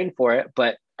 I train for it,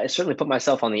 but I certainly put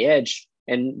myself on the edge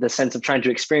in the sense of trying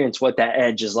to experience what that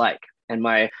edge is like. And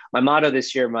my motto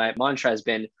this year, my mantra has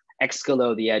been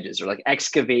excavate the edges, or like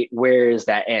excavate, where is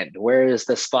that end? Where is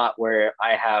the spot where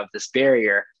I have this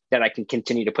barrier that I can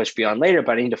continue to push beyond later,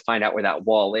 but I need to find out where that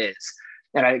wall is.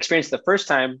 And I experienced the first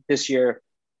time this year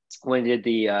when I did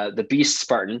the Beast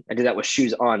Spartan. I did that with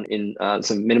shoes on, in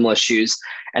some minimalist shoes.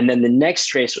 And then the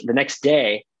next race, the next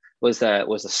day, was a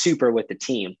super with the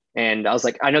team. And I was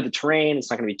like, I know the terrain, it's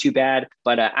not going to be too bad.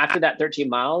 But after that 13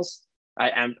 miles,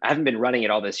 I haven't been running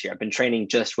it all this year. I've been training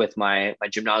just with my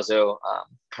Gymnazo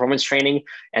performance training,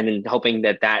 and then hoping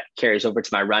that carries over to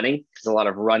my running, because a lot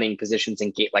of running positions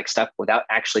and gait like stuff without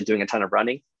actually doing a ton of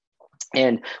running.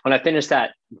 And when I finished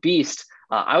that Beast,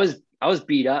 I was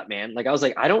beat up, man. Like I was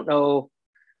like, I don't know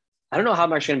how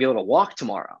I'm actually gonna be able to walk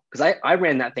tomorrow, because I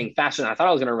ran that thing faster than I thought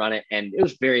I was gonna run it, and it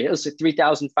was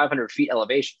 3,500 feet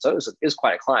elevation, so it was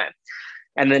quite a climb.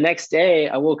 And the next day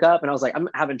I woke up and I was like, I'm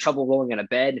having trouble rolling in a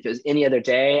bed. If it was any other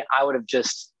day, I would have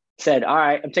just said, all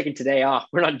right, I'm taking today off.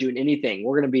 We're not doing anything.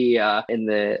 We're going to be in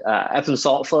the Epsom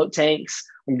salt float tanks.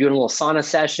 I'm doing a little sauna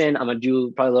session. I'm going to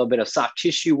do probably a little bit of soft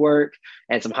tissue work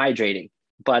and some hydrating.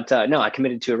 But no, I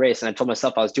committed to a race, and I told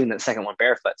myself I was doing that second one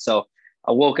barefoot. So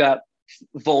I woke up,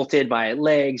 vaulted my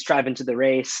legs, driving to the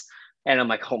race. And I'm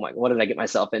like, oh my, what did I get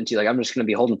myself into? Like, I'm just going to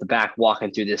be holding the back, walking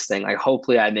through this thing. Like,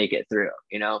 hopefully I make it through,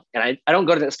 And I don't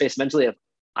go to that space mentally if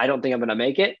I don't think I'm going to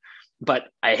make it, but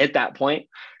I hit that point.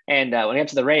 And when I got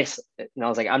to the race, I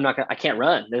was like, I can't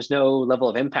run. There's no level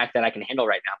of impact that I can handle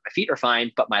right now. My feet are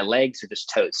fine, but my legs are just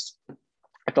toast.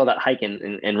 I feel that hike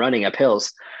and running up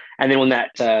hills. And then when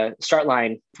that start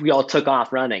line, we all took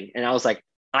off running, and I was like,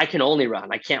 I can only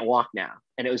run. I can't walk now.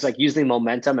 And it was like using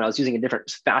momentum, and I was using a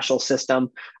different fascial system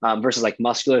versus like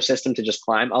muscular system to just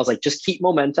climb. I was like, just keep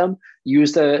momentum,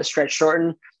 use the stretch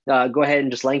shorten, go ahead and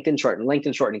just lengthen shorten,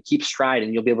 and keep stride,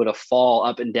 and you'll be able to fall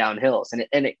up and down hills.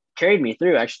 And it carried me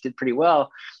through. I actually did pretty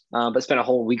well, but spent a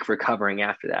whole week recovering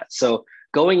after that. So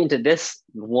going into this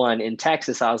one in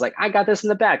Texas, I was like, I got this in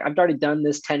the back. I've already done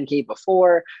this 10K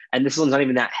before, and this one's not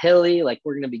even that hilly. Like,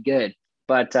 we're going to be good.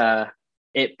 But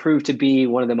it proved to be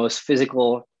one of the most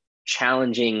physical,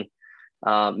 challenging,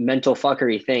 mental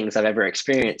fuckery things I've ever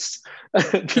experienced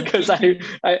because I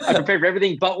prepared for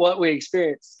everything but what we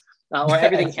experienced. Or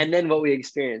everything and then what we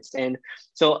experienced. And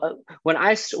so when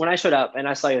I showed up and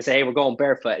I saw you say, hey, we're going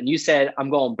barefoot, and you said, I'm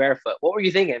going barefoot, what were you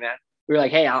thinking, man? We were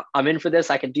like, hey, I'm in for this.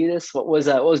 I can do this. What was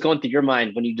going through your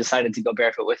mind when you decided to go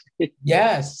barefoot with me?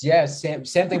 Yes. Same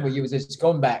thing with you. It's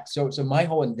going back. So my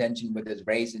whole intention with this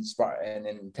race in Spartan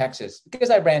in Texas, because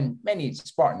I ran many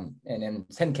Spartan and then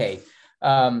 10K.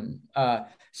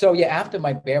 So yeah, after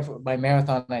my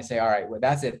marathon, I say, all right, well,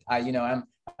 that's it.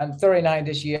 I'm 39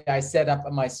 this year. I set up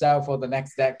myself for the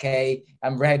next decade.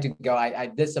 I'm ready to go. I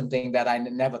did something that I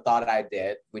never thought I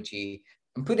did, which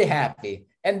I'm pretty happy.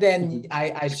 And then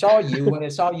I saw you. When I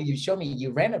saw you, you showed me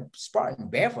you ran a Spartan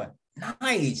barefoot.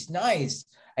 Nice.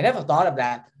 I never thought of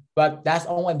that, but that's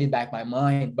only been back my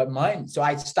mind. So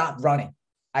I stopped running.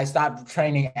 I stopped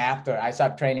training after I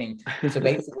stopped training. So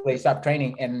basically stopped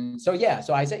training. And so, yeah,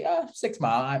 so I say, 6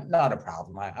 miles, not a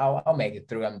problem. I'll make it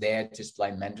through. I'm there just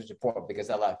like mental support because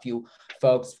I have a few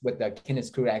folks with the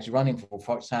Kenneth crew actually running for the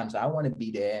first time. So I want to be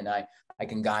there and I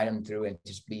can guide them through and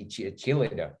just be a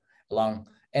cheerleader along.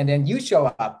 And then you show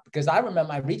up because I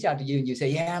remember I reached out to you and you say,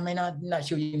 yeah, I'm not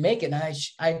sure you make it.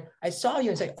 And I saw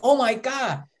you and say, oh my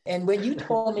God. And when you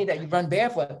told me that you run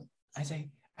barefoot, I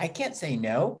say, I can't say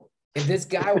no. If this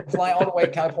guy will fly all the way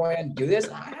to California and do this,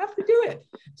 I have to do it.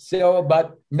 So,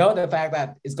 but know the fact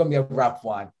that it's going to be a rough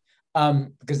one.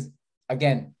 Because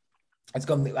again,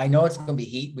 I know it's going to be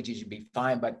heat, which should be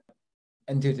fine. But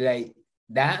until today,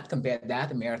 compared to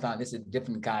the marathon, this is a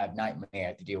different kind of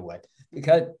nightmare to deal with.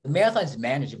 Because the marathon is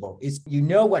manageable. You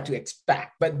know what to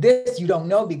expect. But this, you don't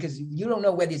know because you don't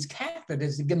know where these characters,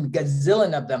 there's a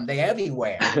gazillion of them. They're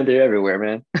everywhere. They're everywhere,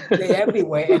 man. They're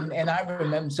everywhere. And I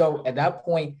remember, so at that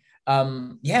point,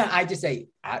 I just say,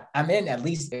 I'm in. At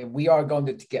least if we are going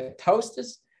to get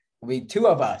toasters, we two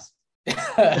of us.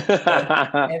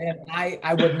 and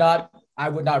I would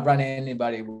not run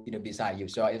anybody beside you.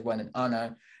 So it was an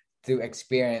honor to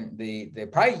experience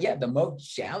the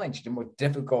most challenging, the most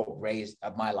difficult race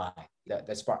of my life,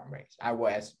 the Spartan race. I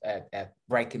was at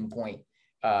breaking point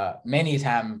many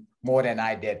times more than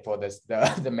I did for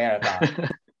the marathon.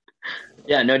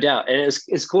 Yeah, no doubt. And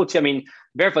it's cool too. I mean,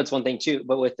 barefoot's one thing too,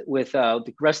 but with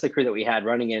the rest of the crew that we had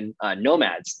running in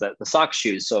Nomads, the sock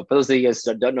shoes. So for those of you guys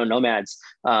that don't know Nomads,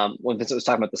 when Vincent was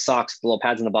talking about the socks, the little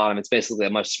pads on the bottom, it's basically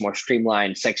a much more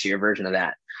streamlined, sexier version of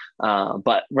that.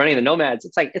 But running the Nomads,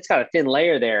 it's got a thin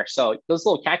layer there. So those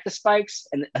little cactus spikes,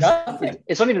 and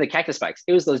it's not even the cactus spikes.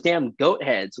 It was those damn goat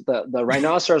heads with the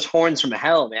rhinoceros horns from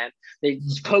hell, man. They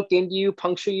just poke into you,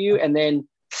 puncture you, and then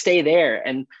stay there.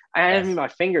 And I had them in my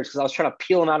fingers because I was trying to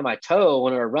peel them out of my toe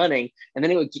when we were running, and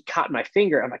then it would get caught in my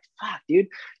finger. I'm like, fuck, dude.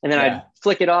 And then I'd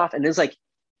flick it off. And it's like,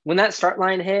 when that start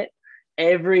line hit,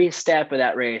 every step of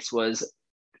that race was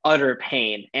utter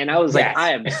pain. And I was like,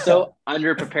 I am so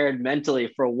underprepared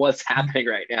mentally for what's happening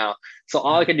right now. So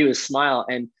all I could do is smile.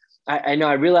 And I know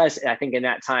I realized, I think in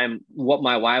that time, what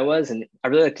my why was. And I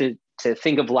really like to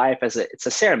think of life as it's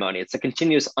a ceremony. It's a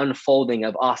continuous unfolding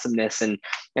of awesomeness and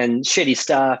shitty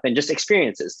stuff and just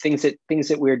experiences, things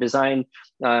that we're designed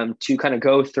to kind of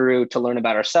go through to learn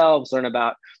about ourselves, learn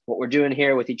about what we're doing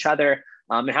here with each other,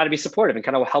 and how to be supportive and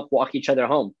kind of help walk each other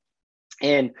home.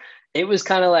 And it was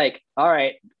kind of like, all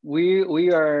right,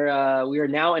 we are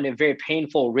now in a very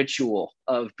painful ritual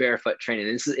of barefoot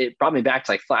training. It brought me back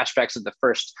to like flashbacks of the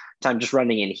first time just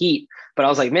running in heat. But I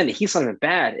was like, man, the heat's not even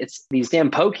bad. It's these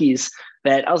damn pokies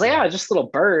that I was like, just little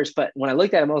burrs. But when I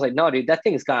looked at them, I was like, no, dude, that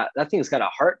thing's got a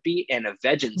heartbeat and a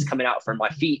vengeance coming out from my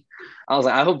feet. I was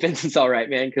like, I hope Vincent's all right,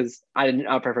 man, because I didn't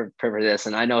prepare for this,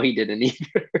 and I know he didn't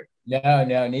either.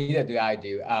 No, neither do I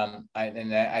do.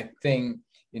 I think,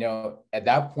 at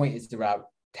that point, it's about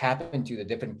tap into the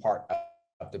different part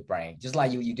of the brain. Just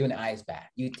like you do an ice bath,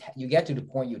 you get to the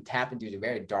point you tap into the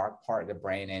very dark part of the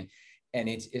brain, and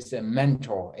it's a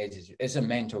mental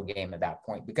game at that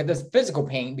point, because there's physical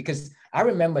pain. Because I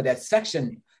remember that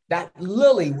section, that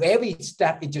literally every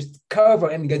step, it just covered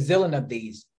in a gazillion of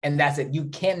these, and that's it. You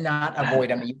cannot avoid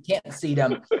them. You can't see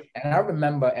them. And I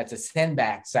remember at the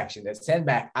sandbag section,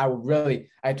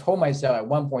 I told myself at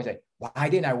one point, like, why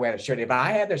didn't I wear a shirt? If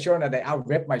I had the shirt on, I'll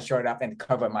rip my shirt up and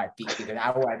cover my feet, because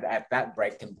I was at that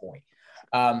breaking point.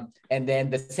 And then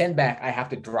the sandbag, I have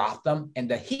to drop them, and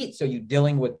the heat. So you're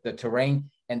dealing with the terrain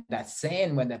and that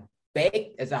sand when the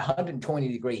bake is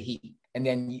 120-degree heat. And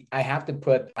then I have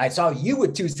to I saw you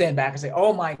with 2 sandbags. I say,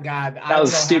 oh my God. That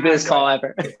was the stupidest call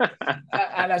ever.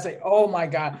 And I say, oh my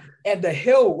God. And the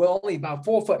hill was only about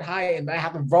 4 foot high. And I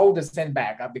have to roll the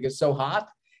sandbag up because it's so hot.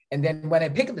 And then when I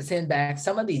pick up the sandbag,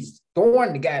 some of these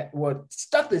thorns were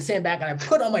stuck to the sandbag, and I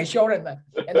put on my shoulder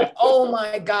and oh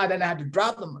my God. Then I had to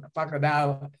drop the motherfucker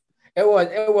down. It was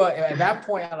at that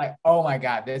point, I'm like, oh my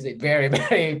God, this is very,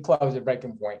 very close to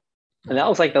breaking point. And that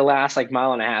was like the last like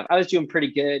mile and a half. I was doing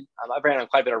pretty good. I've ran on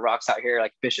quite a bit of rocks out here,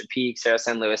 like Bishop Peak, Cerro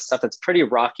San Luis, stuff that's pretty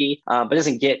rocky, but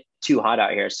doesn't get too hot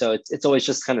out here. So it's always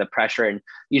just kind of the pressure, and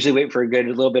usually wait for a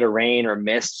little bit of rain or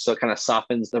mist. So it kind of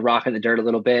softens the rock and the dirt a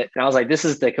little bit. And I was like, this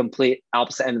is the complete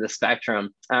opposite end of the spectrum.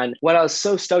 And what I was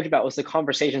so stoked about was the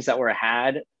conversations that were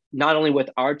had, not only with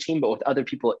our team, but with other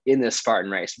people in this Spartan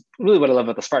race. Really what I love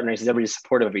about the Spartan race is everybody's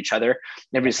supportive of each other.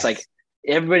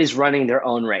 Everybody's running their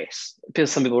own race.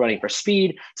 Some people are running for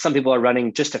speed. Some people are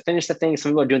running just to finish the thing.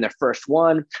 Some people are doing their first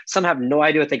one. Some have no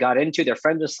idea what they got into. Their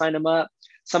friend just signed them up.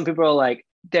 Some people are like,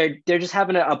 they're just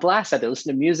having a blast out there,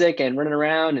 listening to music and running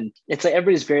around. And it's like,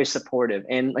 everybody's very supportive.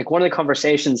 And like one of the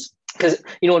conversations, because,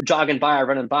 jogging by or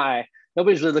running by,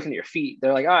 nobody's really looking at your feet.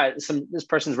 They're like, all right, this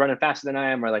person's running faster than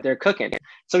I am, or like they're cooking.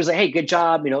 So it's like, hey, good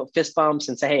job, fist bumps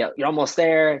and say, hey, you're almost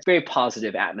there. It's very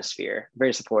positive atmosphere,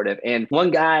 very supportive. And one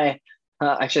guy,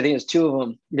 actually, I think it was 2 of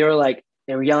them.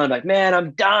 They were yelling like, man,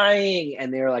 I'm dying.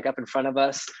 And they were like up in front of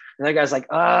us. And that guy's like,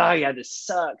 oh yeah, this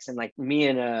sucks. And like me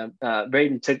and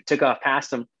Braden took off past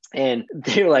them, and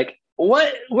they were like,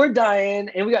 what? We're dying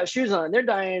and we got shoes on. They're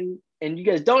dying and you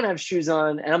guys don't have shoes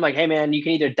on. And I'm like, hey man, you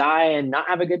can either die and not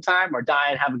have a good time, or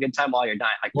die and have a good time while you're dying.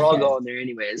 Like we're all going there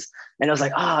anyways. And I was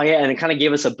like, oh yeah. And it kind of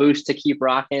gave us a boost to keep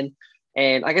rocking.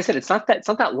 And like I said, it's not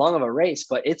that long of a race,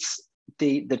 but it's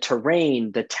the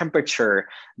terrain, the temperature,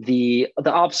 the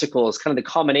obstacles, kind of the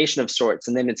combination of sorts.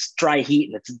 And then it's dry heat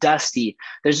and it's dusty.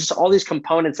 There's just all these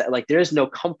components that like, there is no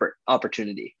comfort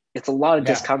opportunity. It's a lot of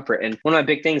discomfort. And one of my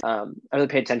big things I really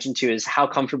pay attention to is how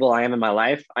comfortable I am in my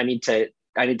life. I need to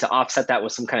offset that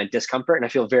with some kind of discomfort. And I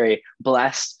feel very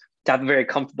blessed to have a very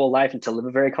comfortable life and to live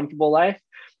a very comfortable life.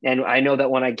 And I know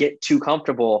that when I get too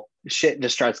comfortable, shit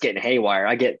just starts getting haywire.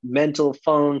 I get mental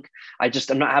funk. I'm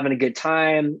not having a good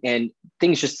time, and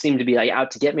things just seem to be like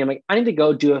out to get me. I'm like, I need to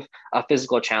go do a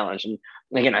physical challenge. And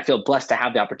again, I feel blessed to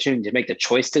have the opportunity to make the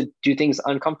choice to do things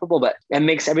uncomfortable, but it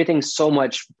makes everything so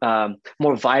much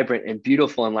more vibrant and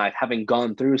beautiful in life, having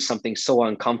gone through something so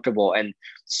uncomfortable. And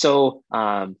so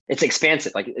it's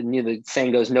expansive. Like the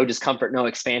saying goes, no discomfort, no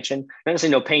expansion. Not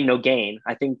necessarily no pain, no gain.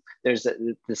 I think there's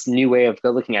this new way of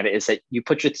looking at it, is that you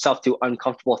put yourself through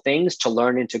uncomfortable things to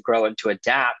learn and to grow and to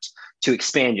adapt, to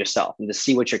expand yourself and to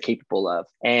see what you're capable of.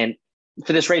 And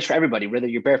for this race, for everybody, whether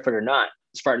you're barefoot or not,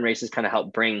 Spartan races kind of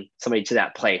help bring somebody to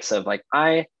that place of like,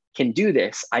 I can do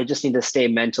this. I just need to stay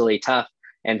mentally tough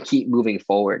and keep moving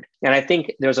forward. And I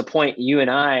think there's a point you and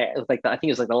I think it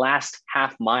was like the last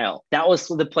half mile. That was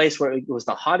the place where it was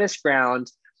the hottest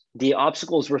ground. The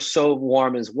obstacles were so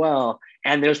warm as well.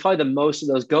 And there's probably the most of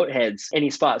those goat heads any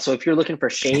spot. So if you're looking for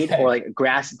shade or like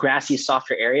grassy,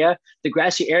 softer area, the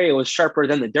grassy area was sharper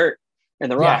than the dirt and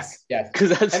the rock. Yes. Because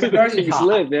that's where the things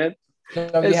live, man. So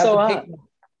it's so hot.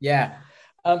 Yeah.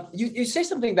 You say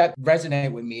something that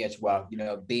resonated with me as well,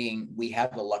 we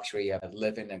have the luxury of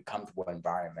living in a comfortable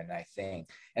environment, I think.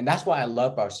 And that's why I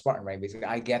love our Spartan race, because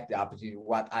I get the opportunity,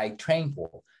 what I train for.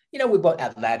 We're both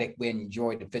athletic, we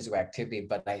enjoy the physical activity,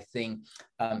 but I think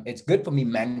it's good for me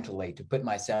mentally to put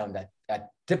myself in that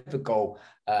typical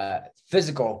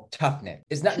physical toughness.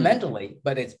 It's not mentally,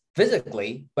 but it's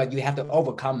physically, but you have to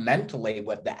overcome mentally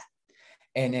with that.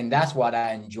 And then that's what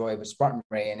I enjoy with Spartan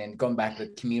Race. And then going back to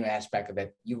the community aspect of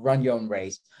it, you run your own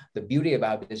race. The beauty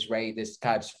about this race, this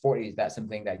type of sport, is that's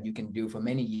something that you can do for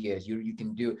many years. You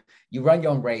run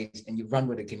your own race and you run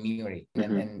with the community.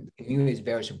 Mm-hmm. And the community is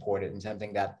very supportive, and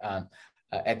something that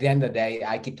at the end of the day,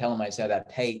 I keep telling myself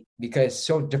that, hey, because it's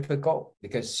so difficult,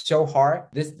 because it's so hard,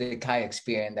 this is the kind of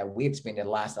experience that we experience that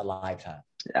lasts a lifetime.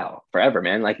 Yeah, forever,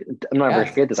 man. Like, I'm not ever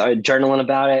forget this. I was journaling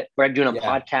about it. We're doing a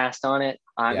podcast on it.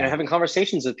 And having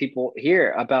conversations with people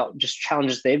here about just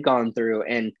challenges they've gone through.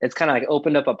 And it's kind of like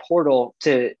opened up a portal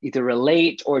to either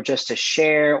relate or just to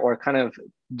share, or kind of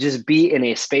just be in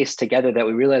a space together that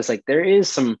we realize like there is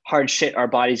some hard shit our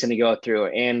body's going to go through.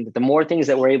 And the more things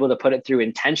that we're able to put it through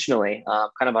intentionally,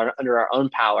 kind of under our own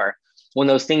power, when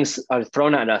those things are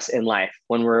thrown at us in life,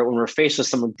 when we're faced with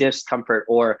some discomfort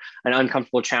or an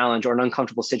uncomfortable challenge or an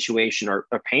uncomfortable situation or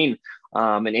pain,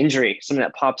 an injury, something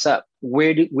that pops up,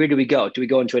 where do we go? Do we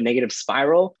go into a negative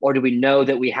spiral, or do we know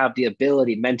that we have the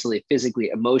ability mentally, physically,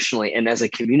 emotionally, and as a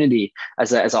community,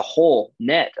 as a whole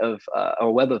net of a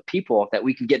web of people, that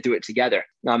we can get through it together?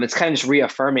 It's kind of just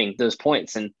reaffirming those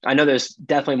points. And I know there's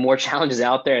definitely more challenges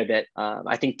out there that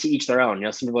I think to each their own. You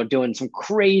know, some people are doing some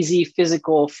crazy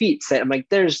physical feats that I'm like,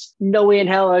 there's no way in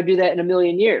hell I'd do that in a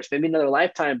million years, maybe another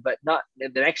lifetime, but not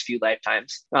in the next few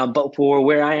lifetimes. But for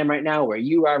where I am right now, where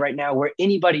you are right now, where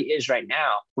anybody is right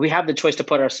now, we have the choice to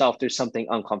put ourselves through something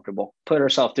uncomfortable, put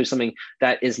ourselves through something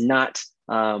that is not,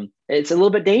 it's a little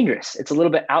bit dangerous. It's a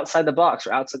little bit outside the box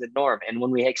or outside the norm. And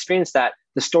when we experience that,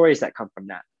 the stories that come from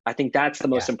that, I think that's the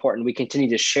most important. We continue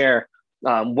to share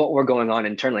what we're going on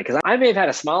internally. Because I may have had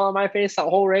a smile on my face that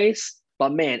whole race,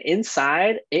 but man,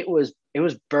 inside it was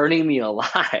burning me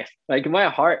alive. Like my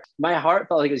heart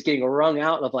felt like it was getting wrung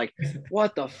out of like,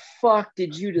 what the fuck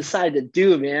did you decide to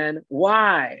do, man?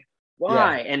 Why?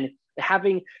 Yeah. And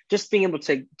being able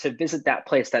to visit that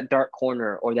place, that dark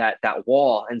corner or that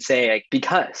wall, and say like,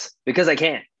 because I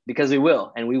can, because we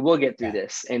will, and we will get through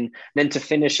this. And then to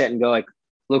finish it and go like,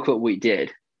 look what we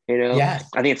did, you know? Yes.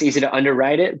 I think it's easy to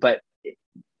underwrite it, but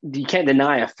you can't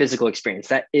deny a physical experience.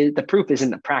 That is, the proof is in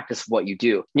the practice of what you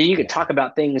do. You can talk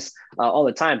about things all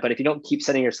the time, but if you don't keep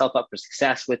setting yourself up for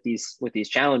success with these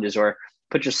challenges, or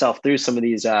put yourself through some of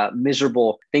these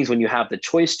miserable things when you have the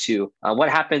choice to, what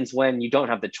happens when you don't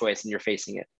have the choice and you're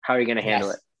facing it? How are you going to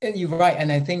handle it? And you're right.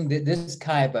 And I think that this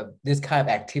kind of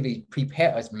activity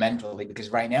prepare us mentally, because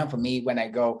right now for me,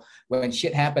 when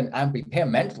shit happens, I'm prepared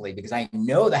mentally because I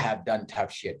know that I've done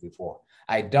tough shit before.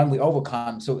 We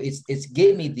overcome. So it's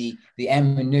gave me the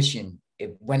ammunition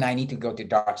when I need to go to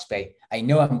dark space. I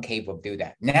know I'm capable of doing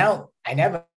that. Now I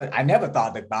never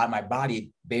thought that my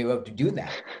body be able to do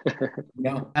that.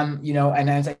 And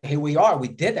I was like, here we are, we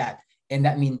did that. And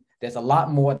that means there's a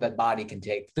lot more that body can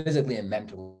take physically and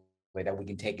mentally, that we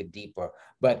can take it deeper.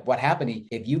 But what happens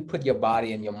if you put your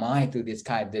body and your mind through this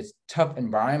tough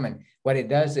environment, what it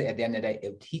does at the end of the day,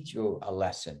 it'll teach you a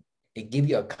lesson. It gives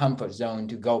you a comfort zone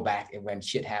to go back, and when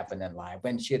shit happens in life,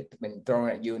 when thrown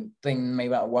at you and things may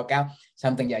not work out,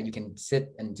 something that you can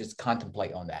sit and just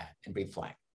contemplate on that and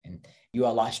reflect. And you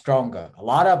are a lot stronger. A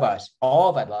lot of us, all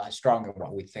of us, are a lot stronger than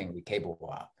what we think we're capable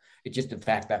of. It's just the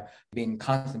fact that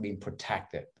constantly being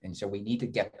protected. And so we need to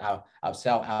get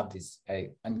ourselves out of this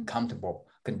uncomfortable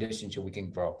condition so we can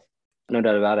grow. No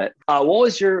doubt about it. What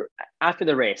was after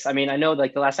the race? I mean, I know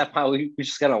like the last half mile, we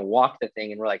just kind of walked the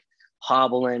thing and we're like,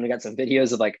 hobbling. We got some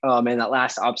videos of like, oh man, that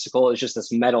last obstacle is just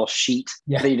this metal sheet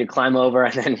that you need to climb over,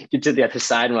 and then get to the other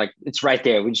side and we're like, it's right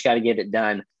there. We just got to get it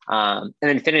done. And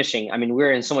then finishing, I mean,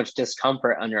 we're in so much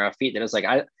discomfort under our feet that it was like,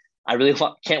 I really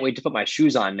can't wait to put my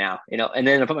shoes on now, you know? And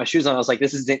then I put my shoes on, I was like,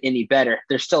 this isn't any better.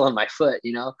 They're still on my foot,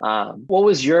 you know? What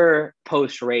was your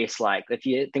post-race like? If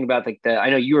you think about like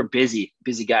I know you were busy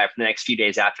guy for the next few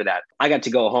days after that. I got to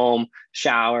go home,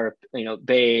 shower,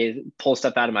 bathe, pull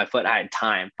stuff out of my foot. I had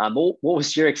time. What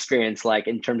was your experience like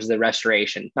in terms of the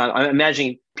restoration? I'm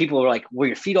imagining people were like, were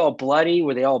your feet all bloody?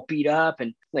 Were they all beat up?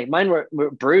 And like mine were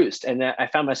bruised. And I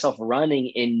found myself running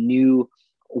in new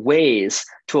ways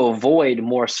to avoid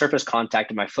more surface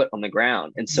contact of my foot on the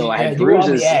ground. And so I had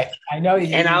bruises. I know.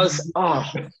 And I was,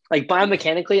 like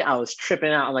biomechanically, I was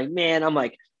tripping out. I'm like, man,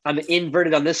 I'm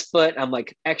inverted on this foot. I'm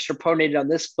like extra pronated on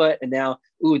this foot. And now,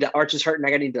 the arch is hurting. I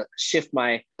got to need to shift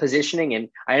my positioning. And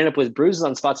I ended up with bruises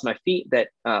on spots of my feet that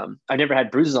I've never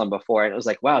had bruises on before. And it was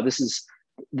like, wow, this is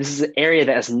an area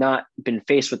that has not been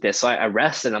faced with this. So I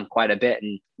rested them quite a bit.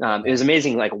 And it was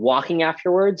amazing, like walking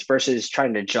afterwards versus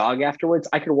trying to jog afterwards.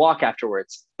 I could walk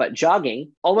afterwards, but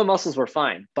jogging, all my muscles were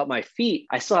fine. But my feet,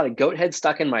 I still had a goat head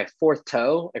stuck in my fourth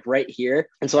toe, like right here.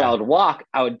 And so when I would walk,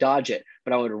 I would dodge it.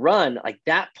 But I would run, like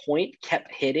that point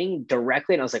kept hitting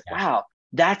directly. And I was like, wow,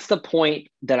 that's the point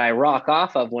that I rock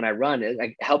off of when I run.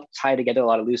 I help tie together a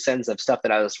lot of loose ends of stuff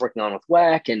that I was working on with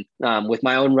WEC and with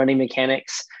my own running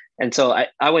mechanics. And so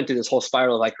I went through this whole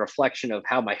spiral of like reflection of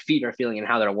how my feet are feeling and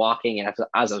how they're walking. And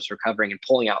as I was recovering and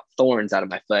pulling out thorns out of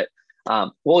my foot,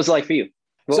 what was it like for you?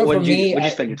 What did you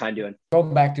spend your time doing?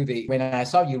 Going back to when I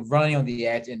saw you running on the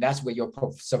edge, and that's where your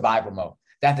survival mode,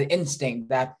 that the instinct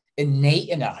that innate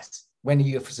in us when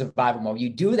you're survival mode, you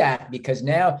do that because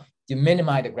now you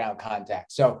minimize the ground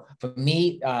contact. So for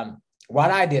me,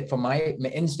 what I did for my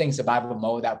instinct survival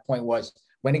mode, that point was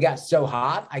when it got so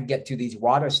hot, I get to these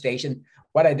water stations.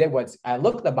 What I did was I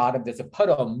looked at the bottom, there's a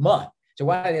puddle of mud. So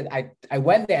what I did, I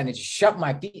went there and just shoved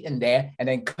my feet in there and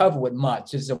then covered with mud.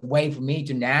 So it's a way for me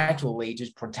to naturally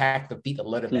just protect the feet a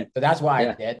little bit. So that's why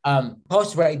I did.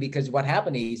 Post-race, because what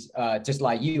happened is, just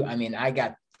like you, I mean, I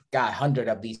got got 100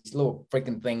 of these little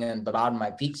freaking thing in the bottom of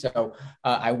my feet. So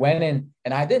I went in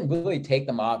and I didn't really take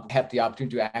them off, have the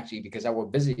opportunity to actually, because I was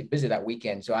busy that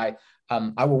weekend. So I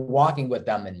was walking with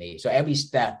them and me. So every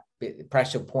step,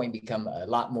 pressure point become a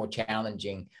lot more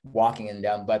challenging walking in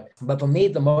them. But for me,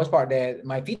 the most part,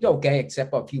 my feet are okay, except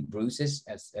for a few bruises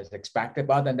as expected.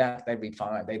 Other than that, they be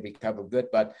fine. They recover good.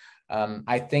 But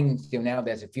I think still now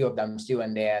there's a few of them still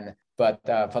in there. But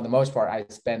for the most part, I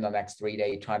spend the next 3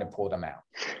 days trying to pull them out.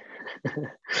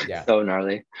 Yeah. So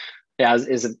gnarly. Yeah,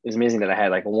 it's amazing that I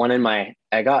had like one in I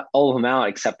got all of them out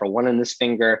except for one in this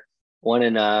finger, one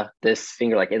in this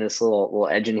finger, like in this little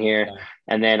edge in here. Yeah.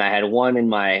 And then I had one in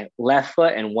my left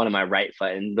foot and one in my right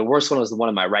foot. And the worst one was the one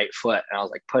in my right foot. And I was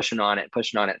like pushing on it.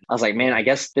 I was like, man, I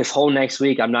guess this whole next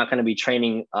week, I'm not going to be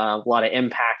training a lot of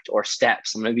impact or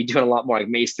steps. I'm going to be doing a lot more like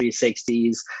Mace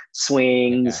 360s,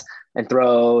 swings, and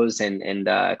throws and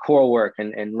core work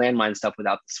and landmine stuff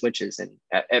without the switches. And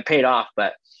it paid off,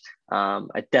 but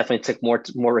I definitely took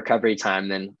more recovery time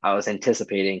than I was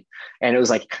anticipating. And it was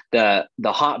like the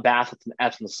hot bath with some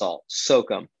Epsom salt, soak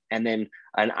them, and then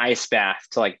an ice bath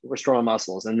to like restore my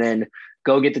muscles, and then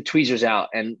go get the tweezers out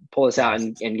and pull this out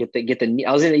and get the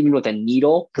I was in even with a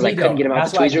needle because I couldn't get them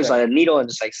out the tweezers. So I had a needle and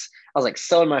just like I was like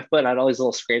sewing my foot. I had all these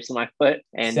little scrapes on my foot,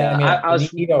 and I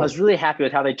was really happy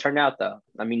with how they turned out though.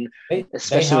 I mean,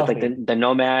 especially with like the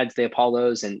Nomads, the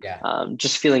Apollos, and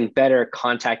just feeling better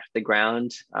contact with the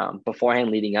ground beforehand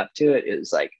leading up to it. It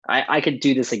was like I could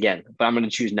do this again, but I'm going to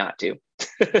choose not to.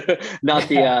 not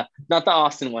the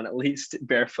Austin one, at least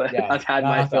barefoot. Yeah, I've had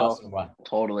my fill.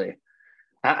 Totally.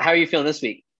 How are you feeling this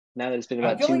week? Now that it's been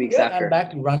about 2 weeks good. after.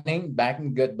 I'm back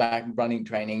in running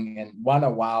training. And one a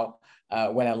while,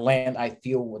 when I land, I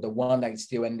feel the one that's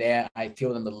still in there. I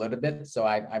feel them a little bit. So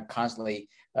I'm constantly,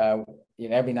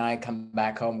 every night I come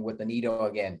back home with the needle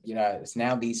again. It's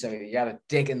now these, so you got to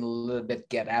dig in a little bit,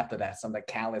 get after that, some of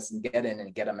the callus and get in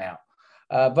and get them out.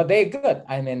 But they're good.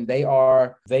 I mean, they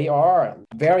are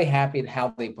very happy at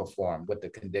how they perform with the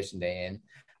condition they're in.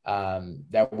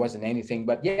 There wasn't anything,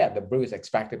 but the bruise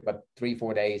expected, but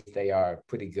 3-4 days, they are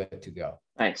pretty good to go.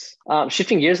 Nice.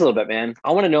 Shifting gears a little bit, man.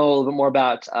 I want to know a little bit more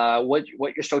about what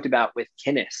you're stoked about with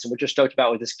Kinnes, what you're stoked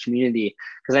about with this community.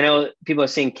 Because I know people are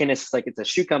saying Kinnes like it's a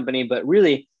shoe company, but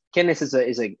really Kinnes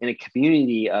is in a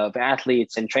community of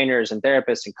athletes and trainers and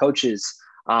therapists and coaches,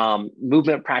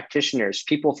 movement practitioners,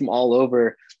 people from all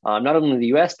over, not only in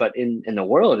the US, but in the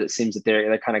world. It seems that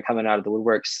they're kind of coming out of the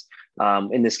woodworks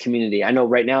in this community. I know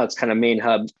right now it's kind of main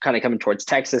hub kind of coming towards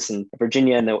Texas and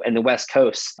Virginia and the West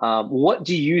Coast. What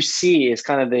do you see as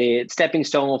kind of the stepping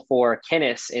stone for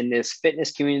Kinnes in this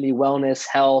fitness community, wellness,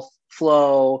 health,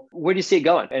 flow? Where do you see it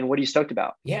going and what are you stoked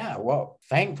about? Yeah, well,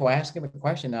 thanks for asking the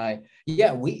question.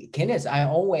 Kinnes, I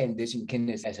always envision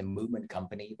Kinnes as a movement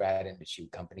company rather than a shoe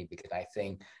company, because I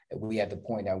think we at the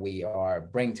point that we are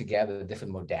bring together the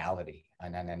different modality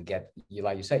and get,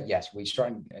 like you said, yes, we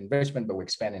start in Richmond, but we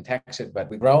expand in Texas, but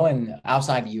we're growing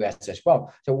outside the US as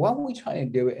well. So what we're trying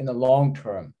to do in the long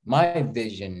term, my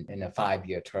vision in a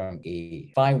 5-year term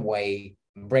is find way,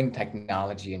 bring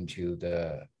technology into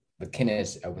the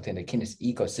Kinnes, within the Kinnes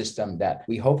ecosystem that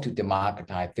we hope to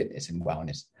democratize fitness and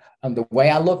wellness. The way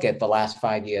I look at the last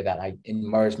 5 years that I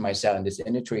immersed myself in this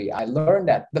industry, I learned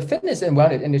that the fitness and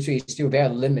wellness industry is still very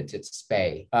limited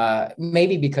space.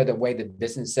 Maybe because the way the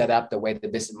business set up, the way the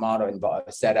business model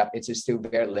is set up, it's just still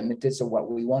very limited. So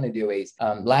what we want to do is,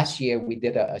 last year we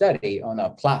did a study on a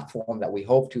platform that we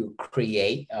hope to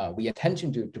create. We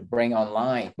intention to bring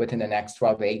online within the next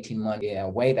 12 to 18 months in a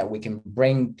way that we can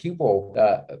bring people,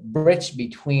 bridge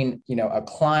between, a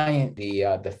client,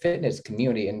 the fitness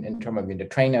community in terms of the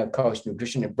trainer, coach,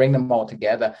 nutrition, and bring them all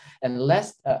together, and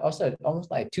let's also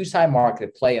almost like two-side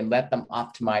market play and let them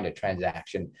optimize the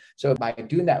transaction. So by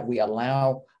doing that, we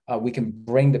allow we can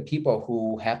bring the people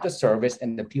who have the service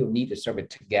and the people need to serve it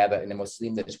together in a more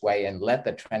seamless way and let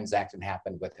the transaction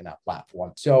happen within our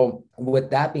platform. So with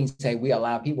that being said, we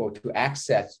allow people to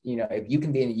access, if you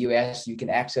can be in the US, you can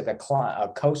access a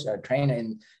coach or a trainer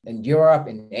in Europe,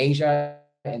 in Asia,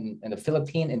 in the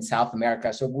Philippines, in South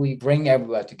America. So we bring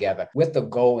everyone together with the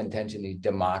goal intention to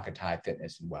democratize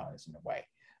fitness and wellness in a way.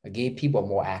 Give people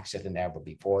more access than ever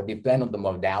before. Depend on the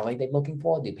modality they're looking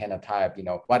for, depend on type,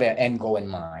 what their end goal in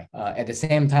mind. At the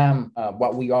same time,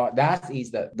 that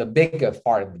is the bigger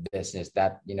part of the business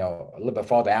that, a little bit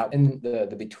further out. In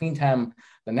the between time,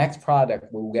 the next product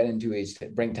we'll get into is to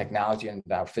bring technology, and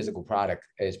our physical product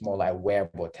is more like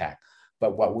wearable tech.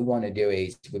 But what we want to do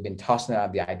is we've been tossing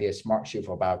out the idea of smart shoe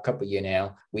for about a couple of years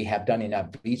now. We have done enough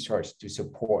research to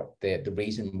support the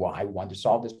reason why we want to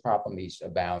solve this problem is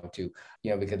about to,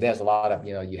 because there's a lot of,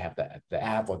 you have the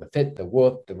app or the fit, the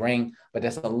Whoop, the Ring, but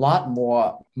there's a lot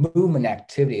more movement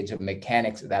activity to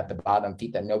mechanics at the bottom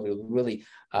feet that nobody really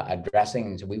addressing.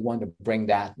 And so we want to bring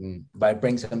that and by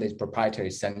bring some of this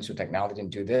proprietary sensor technology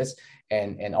into this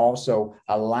and also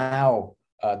allow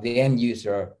the end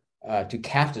user to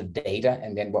capture data.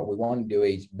 And then what we want to do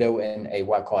is build in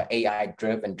what I call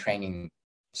AI-driven training,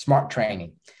 smart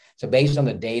training. So based on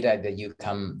the data that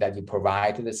you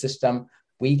provide to the system,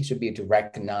 we should be able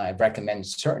to recommend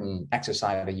certain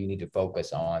exercise that you need to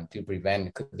focus on to prevent.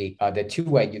 It could be the two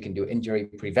ways you can do injury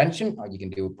prevention, or you can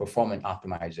do performance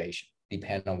optimization,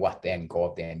 depending on what the end goal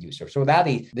of the end user. So that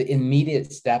is the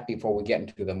immediate step before we get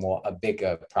into a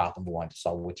bigger problem we want to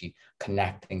solve, which is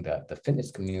connecting the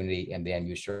fitness community and the end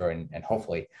user, and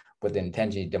hopefully with the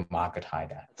intention to democratize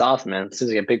that. It's awesome, man. This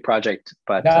is a big project,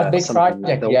 but big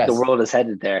project, yes. The world is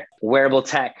headed there. Wearable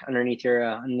tech underneath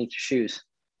your shoes.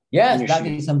 Yes, that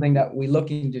is something that we're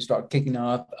looking to start kicking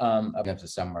off after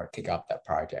summer, kick off that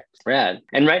project. Rad.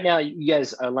 And right now, you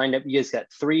guys are lined up. You guys got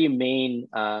three main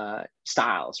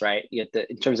styles, right? You get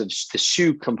in terms of the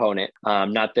shoe component,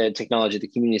 not the technology, the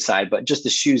community side, but just the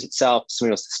shoes itself.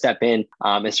 Someone else to step in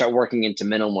and start working into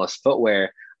minimalist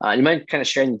footwear. You mind kind of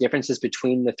sharing the differences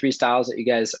between the three styles that you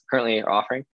guys currently are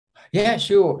offering? Yeah,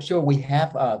 sure. We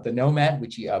have the Nomad,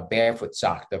 which is a barefoot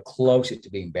sock, the closest to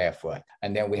being barefoot.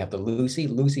 And then we have the Lucy.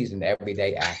 Lucy is an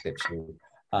everyday active shoe.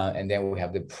 And then we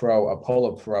have the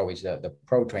Apollo Pro is the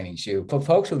pro training shoe. For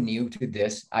folks who are new to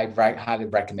this, I highly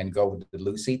recommend go with the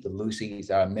Lucy. The Lucy is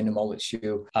a minimalist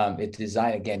shoe. It's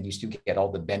designed, again, you still get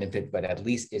all the benefit, but at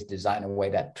least it's designed in a way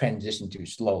that transitions too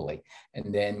slowly.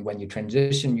 And then when you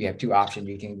transition, you have two options.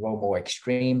 You can go more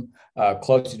extreme,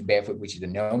 close to the barefoot, which is the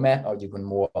Nomad, or you can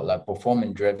more like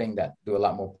performance driven that do a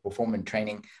lot more performance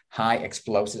training, high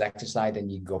explosive exercise, and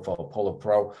you go for Apollo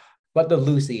Pro. But the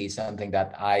Lucy is something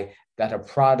that a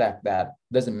product that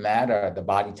doesn't matter the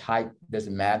body type,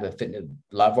 doesn't matter the fitness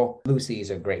level. Lucy is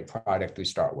a great product to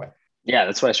start with. Yeah,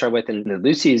 that's what I started with. And the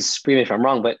Lucy's, forgive me if I'm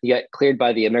wrong, but you got cleared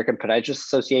by the American Podiatrist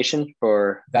Association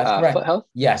for foot health?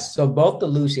 Yes. So both the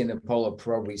Lucy and the Apollo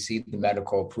Pro received the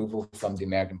medical approval from the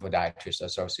American Podiatrist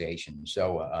Association.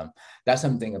 So that's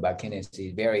something about Kines.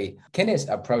 Kines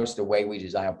approach the way we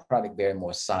design a product, very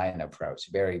more science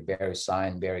approach, very, very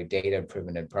science, very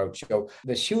data-driven approach. So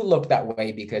the shoe look that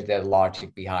way because there's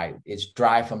logic behind it. It's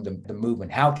drive from the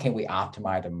movement. How can we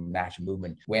optimize the natural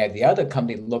movement? Where the other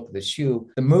company looked at the shoe,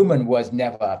 the movement was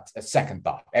never a second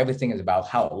thought. Everything is about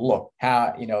how it looked,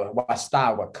 how, what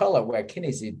style, what color, where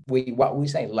Kines, what we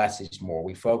say less is more.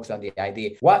 We focus on the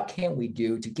idea, what can we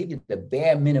do to give you the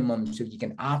bare minimum so you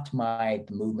can optimize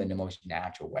the movement in the most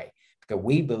natural way? Because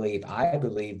I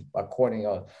believe, according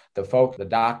to the folks, the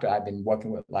doctor I've been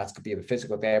working with, lots of people, the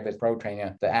physical therapist, pro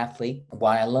trainer, the athlete,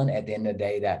 what I learned at the end of the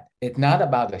day that it's not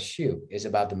about the shoe, it's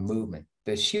about the movement.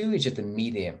 The shoe is just a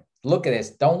medium. Look at this.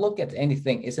 Don't look at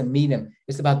anything. It's a medium.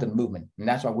 It's about the movement. And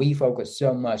that's why we focus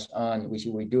so much on, which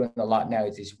we're doing a lot now,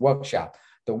 is this workshop.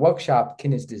 The workshop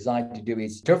Kines is designed to do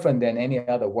is different than any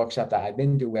other workshop that I've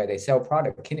been to where they sell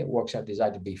product. Kines workshop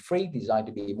designed to be free, designed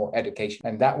to be more education.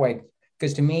 And that way,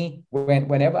 because to me,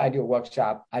 whenever I do a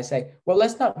workshop, I say, well,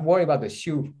 let's not worry about the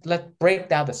shoe. Let's break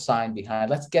down the science behind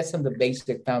it. Let's get some of the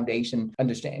basic foundation,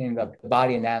 understanding of the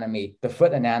body anatomy, the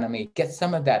foot anatomy, get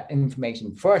some of that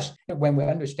information first. When we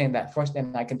understand that first,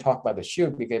 then I can talk about the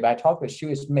shoe, because if I talk about the shoe,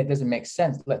 it doesn't make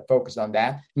sense. Let's focus on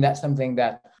that. And that's something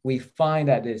that we find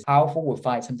that is powerful. We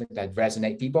find something that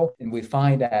resonates people. And we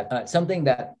find that something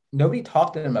that nobody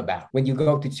talked to them about. When you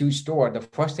go to shoe store, the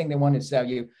first thing they want to sell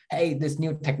you, hey, this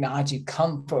new technology,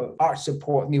 comfort, arch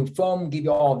support, new foam, give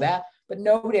you all that. But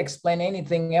nobody explained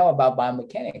anything else about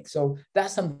biomechanics. So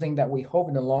that's something that we hope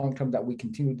in the long term that we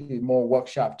continue to do more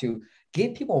workshop to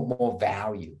give people more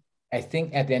value. I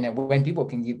think at the end,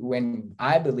 when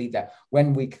I believe that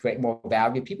when we create more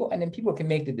value, people can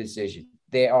make the decision.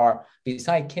 There are,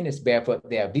 besides Kines Barefoot,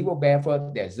 there are Vivo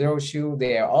Barefoot, there's Zero Shoe,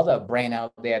 there are other brands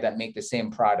out there that make the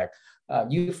same product.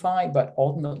 You find, but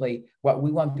ultimately, what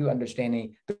we want to understand is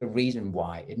the reason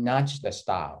why. It's not just the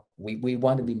style. We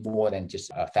want to be more than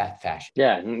just a fast fashion.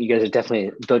 Yeah, you guys have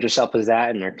definitely built yourself as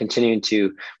that, and are continuing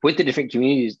to with the different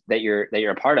communities that you're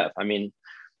a part of. I mean,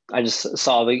 I just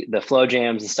saw the flow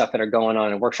jams and stuff that are going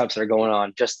on and workshops that are going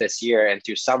on just this year and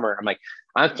through summer. I'm like,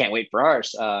 I can't wait for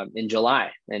ours in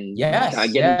July, and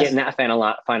getting that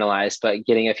finalized, but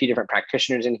getting a few different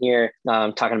practitioners in here,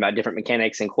 talking about different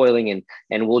mechanics and coiling,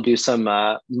 and we'll do some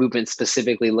movement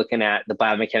specifically looking at the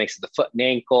biomechanics of the foot and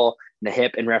ankle, the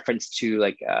hip in reference to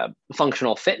like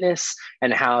functional fitness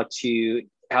and how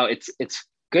it's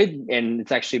good and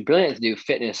it's actually brilliant to do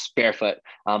fitness barefoot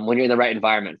when you're in the right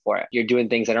environment for it. You're doing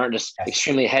things that aren't just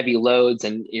extremely heavy loads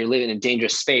and you're living in a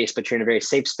dangerous space, but you're in a very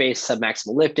safe space,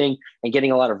 submaximal lifting, and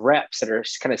getting a lot of reps that are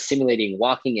kind of simulating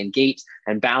walking and gait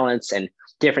and balance and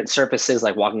different surfaces,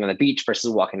 like walking on the beach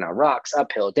versus walking on rocks,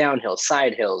 uphill, downhill,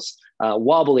 side hills,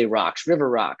 wobbly rocks, river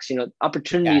rocks,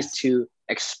 opportunities to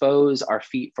expose our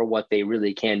feet for what they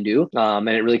really can do. And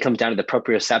it really comes down to the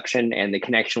proprioception and the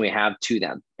connection we have to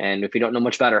them. And if we don't know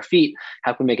much about our feet,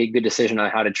 how can we make a good decision on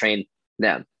how to train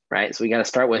them? Right. So we got to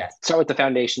start with the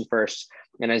foundation first.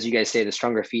 And as you guys say, the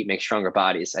stronger feet make stronger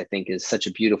bodies, I think is such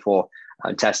a beautiful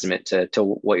testament to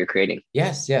what you're creating.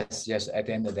 Yes. At the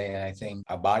end of the day, I think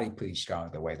our body pretty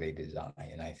strong the way they design.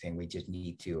 And I think we just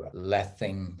need to let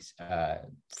things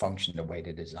function the way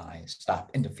they design,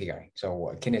 stop interfering.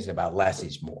 So Kin is about less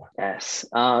is more. Yes.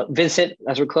 Vincent,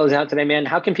 as we're closing out today, man,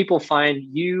 how can people find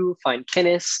you, find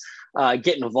Kinnes,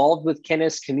 get involved with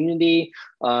Kinnes community,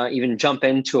 even jump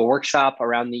into a workshop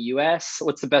around the US?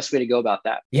 What's the best way to go about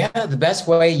that? Yeah, the best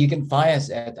way, you can find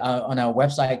us on our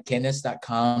website,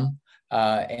 kinnes.com.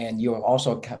 And you'll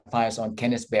also find us on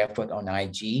Kinnes Barefoot on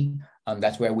IG.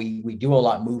 That's where we do a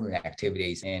lot of movement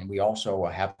activities. And we also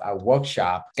have our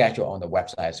workshop scheduled on the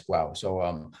website as well.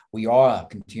 So we are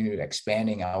continuing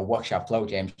expanding our workshop flow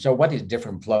jam. So what is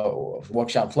different flow?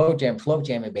 Workshop flow jam? Flow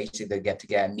jam is basically get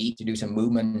together, meet to do some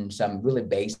movement, some really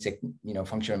basic,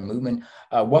 functional movement.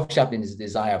 Workshop is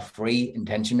designed free,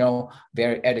 intentional,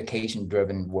 very education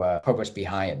driven purpose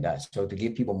behind that. So to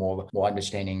give people more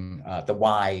understanding the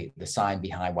why, the science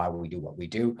behind why we do what we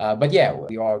do. But yeah,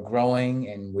 we are growing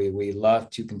and we love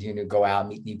to continue to go out,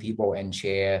 meet new people, and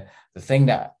share the thing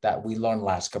that we learned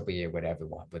last couple of years with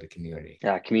everyone, with the community.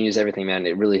 Yeah, community is everything, man.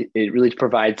 It really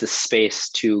provides a space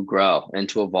to grow and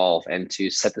to evolve and to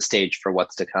set the stage for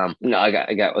what's to come.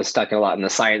 I was stuck a lot in the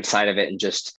science side of it and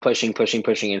just pushing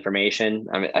information.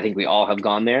 I mean, I think we all have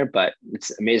gone there, but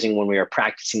it's amazing when we are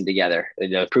practicing together.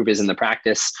 The proof is in the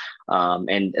practice.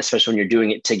 And especially when you're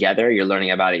doing it together, you're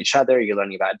learning about each other. You're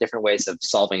learning about different ways of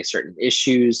solving certain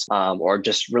issues, or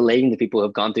just relating to people who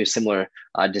have gone through similar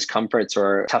discomforts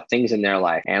or tough things in their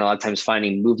life. And a lot of times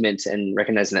finding movement and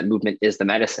recognizing that movement is the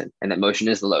medicine and that motion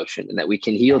is the lotion and that we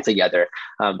can heal together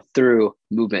through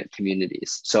movement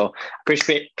communities. So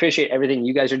appreciate everything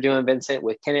you guys are doing, Vincent,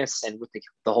 with Kinnes and with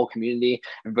the whole community,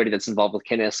 everybody that's involved with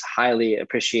Kinnes. Highly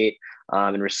appreciate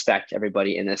and respect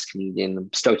everybody in this community, and I'm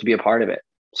stoked to be a part of it.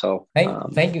 So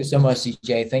thank you so much,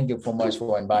 CJ. Thank you so much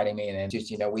for inviting me. And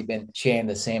just, we've been sharing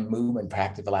the same movement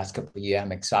practice the last couple of years.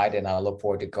 I'm excited and I look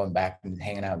forward to going back and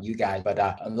hanging out with you guys. But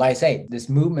like I say, this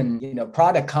movement,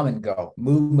 product come and go,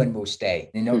 movement will stay.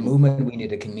 Movement, we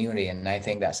need a community. And I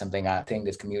think that's something I think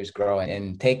this community is growing,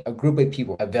 and take a group of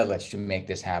people, a village to make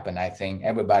this happen. I think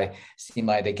everybody seems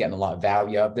like they're getting a lot of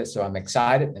value of this. So I'm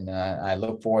excited, and I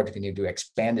look forward to continue to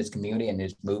expand this community and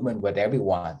this movement with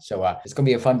everyone. So it's going to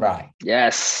be a fun ride.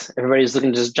 Yes. Everybody's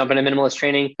looking to just jump into minimalist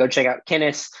training, go check out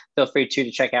Kinnes. Feel free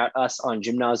to check out us on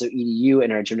Gymnazo EDU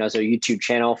and our Gymnazo YouTube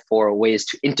channel for ways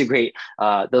to integrate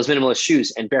those minimalist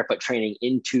shoes and barefoot training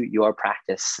into your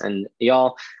practice. And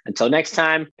y'all, until next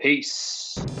time,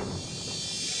 peace.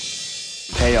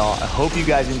 Hey y'all, I hope you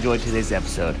guys enjoyed today's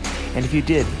episode. And if you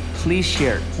did, please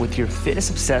share it with your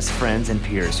fitness-obsessed friends and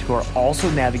peers who are also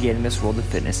navigating this world of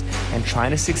fitness and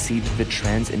trying to succeed through the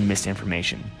trends and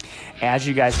misinformation. As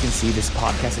you guys can see, this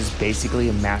podcast is basically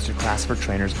a masterclass for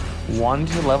trainers wanting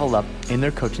to level up in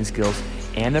their coaching skills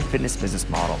and their fitness business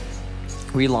model.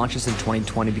 We launched this in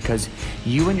 2020 because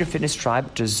you and your fitness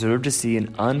tribe deserve to see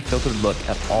an unfiltered look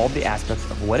at all the aspects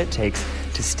of what it takes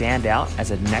to stand out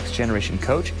as a next generation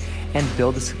coach and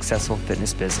build a successful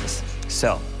fitness business.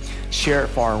 So share it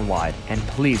far and wide. And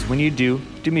please, when you do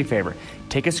me a favor,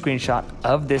 take a screenshot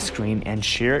of this screen and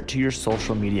share it to your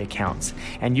social media accounts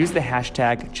and use the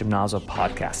hashtag Gymnazo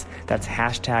Podcast. That's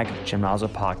hashtag Gymnazo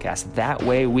Podcast. That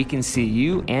way we can see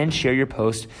you and share your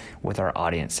post with our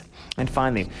audience. And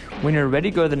finally, when you're ready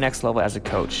to go to the next level as a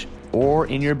coach or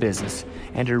in your business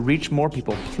and to reach more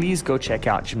people, please go check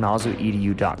out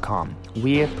gymnazoedu.com.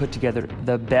 We have put together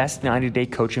the best 90-day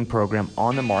coaching program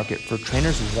on the market for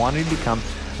trainers wanting to become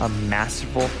a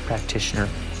masterful practitioner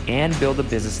and build a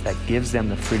business that gives them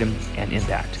the freedom and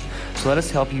impact. So let us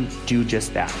help you do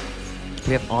just that.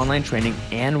 We have online training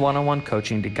and one-on-one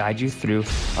coaching to guide you through a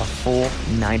full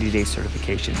 90-day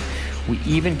certification. We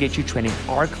even get you training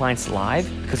our clients live,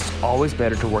 because it's always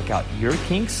better to work out your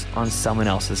kinks on someone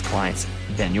else's clients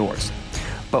than yours.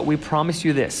 But we promise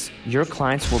you this, your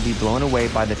clients will be blown away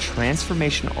by the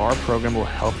transformation our program will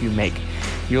help you make.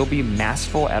 You'll be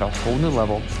masterful at a whole new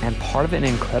level and part of an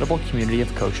incredible community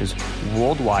of coaches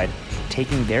worldwide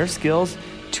taking their skills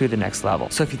to the next level.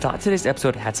 So if you thought today's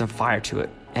episode had some fire to it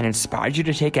and inspired you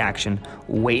to take action,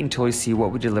 wait until you see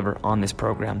what we deliver on this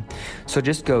program. So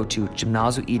just go to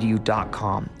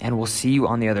gymnazoedu.com and we'll see you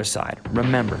on the other side.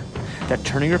 Remember that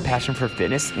turning your passion for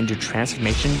fitness into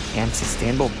transformation and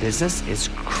sustainable business is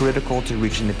critical to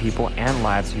reaching the people and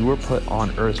lives you were put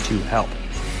on earth to help.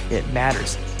 It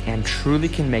matters and truly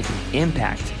can make an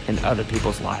impact in other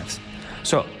people's lives.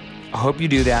 So I hope you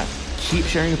do that. Keep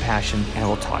sharing your passion, and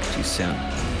we'll talk to you soon.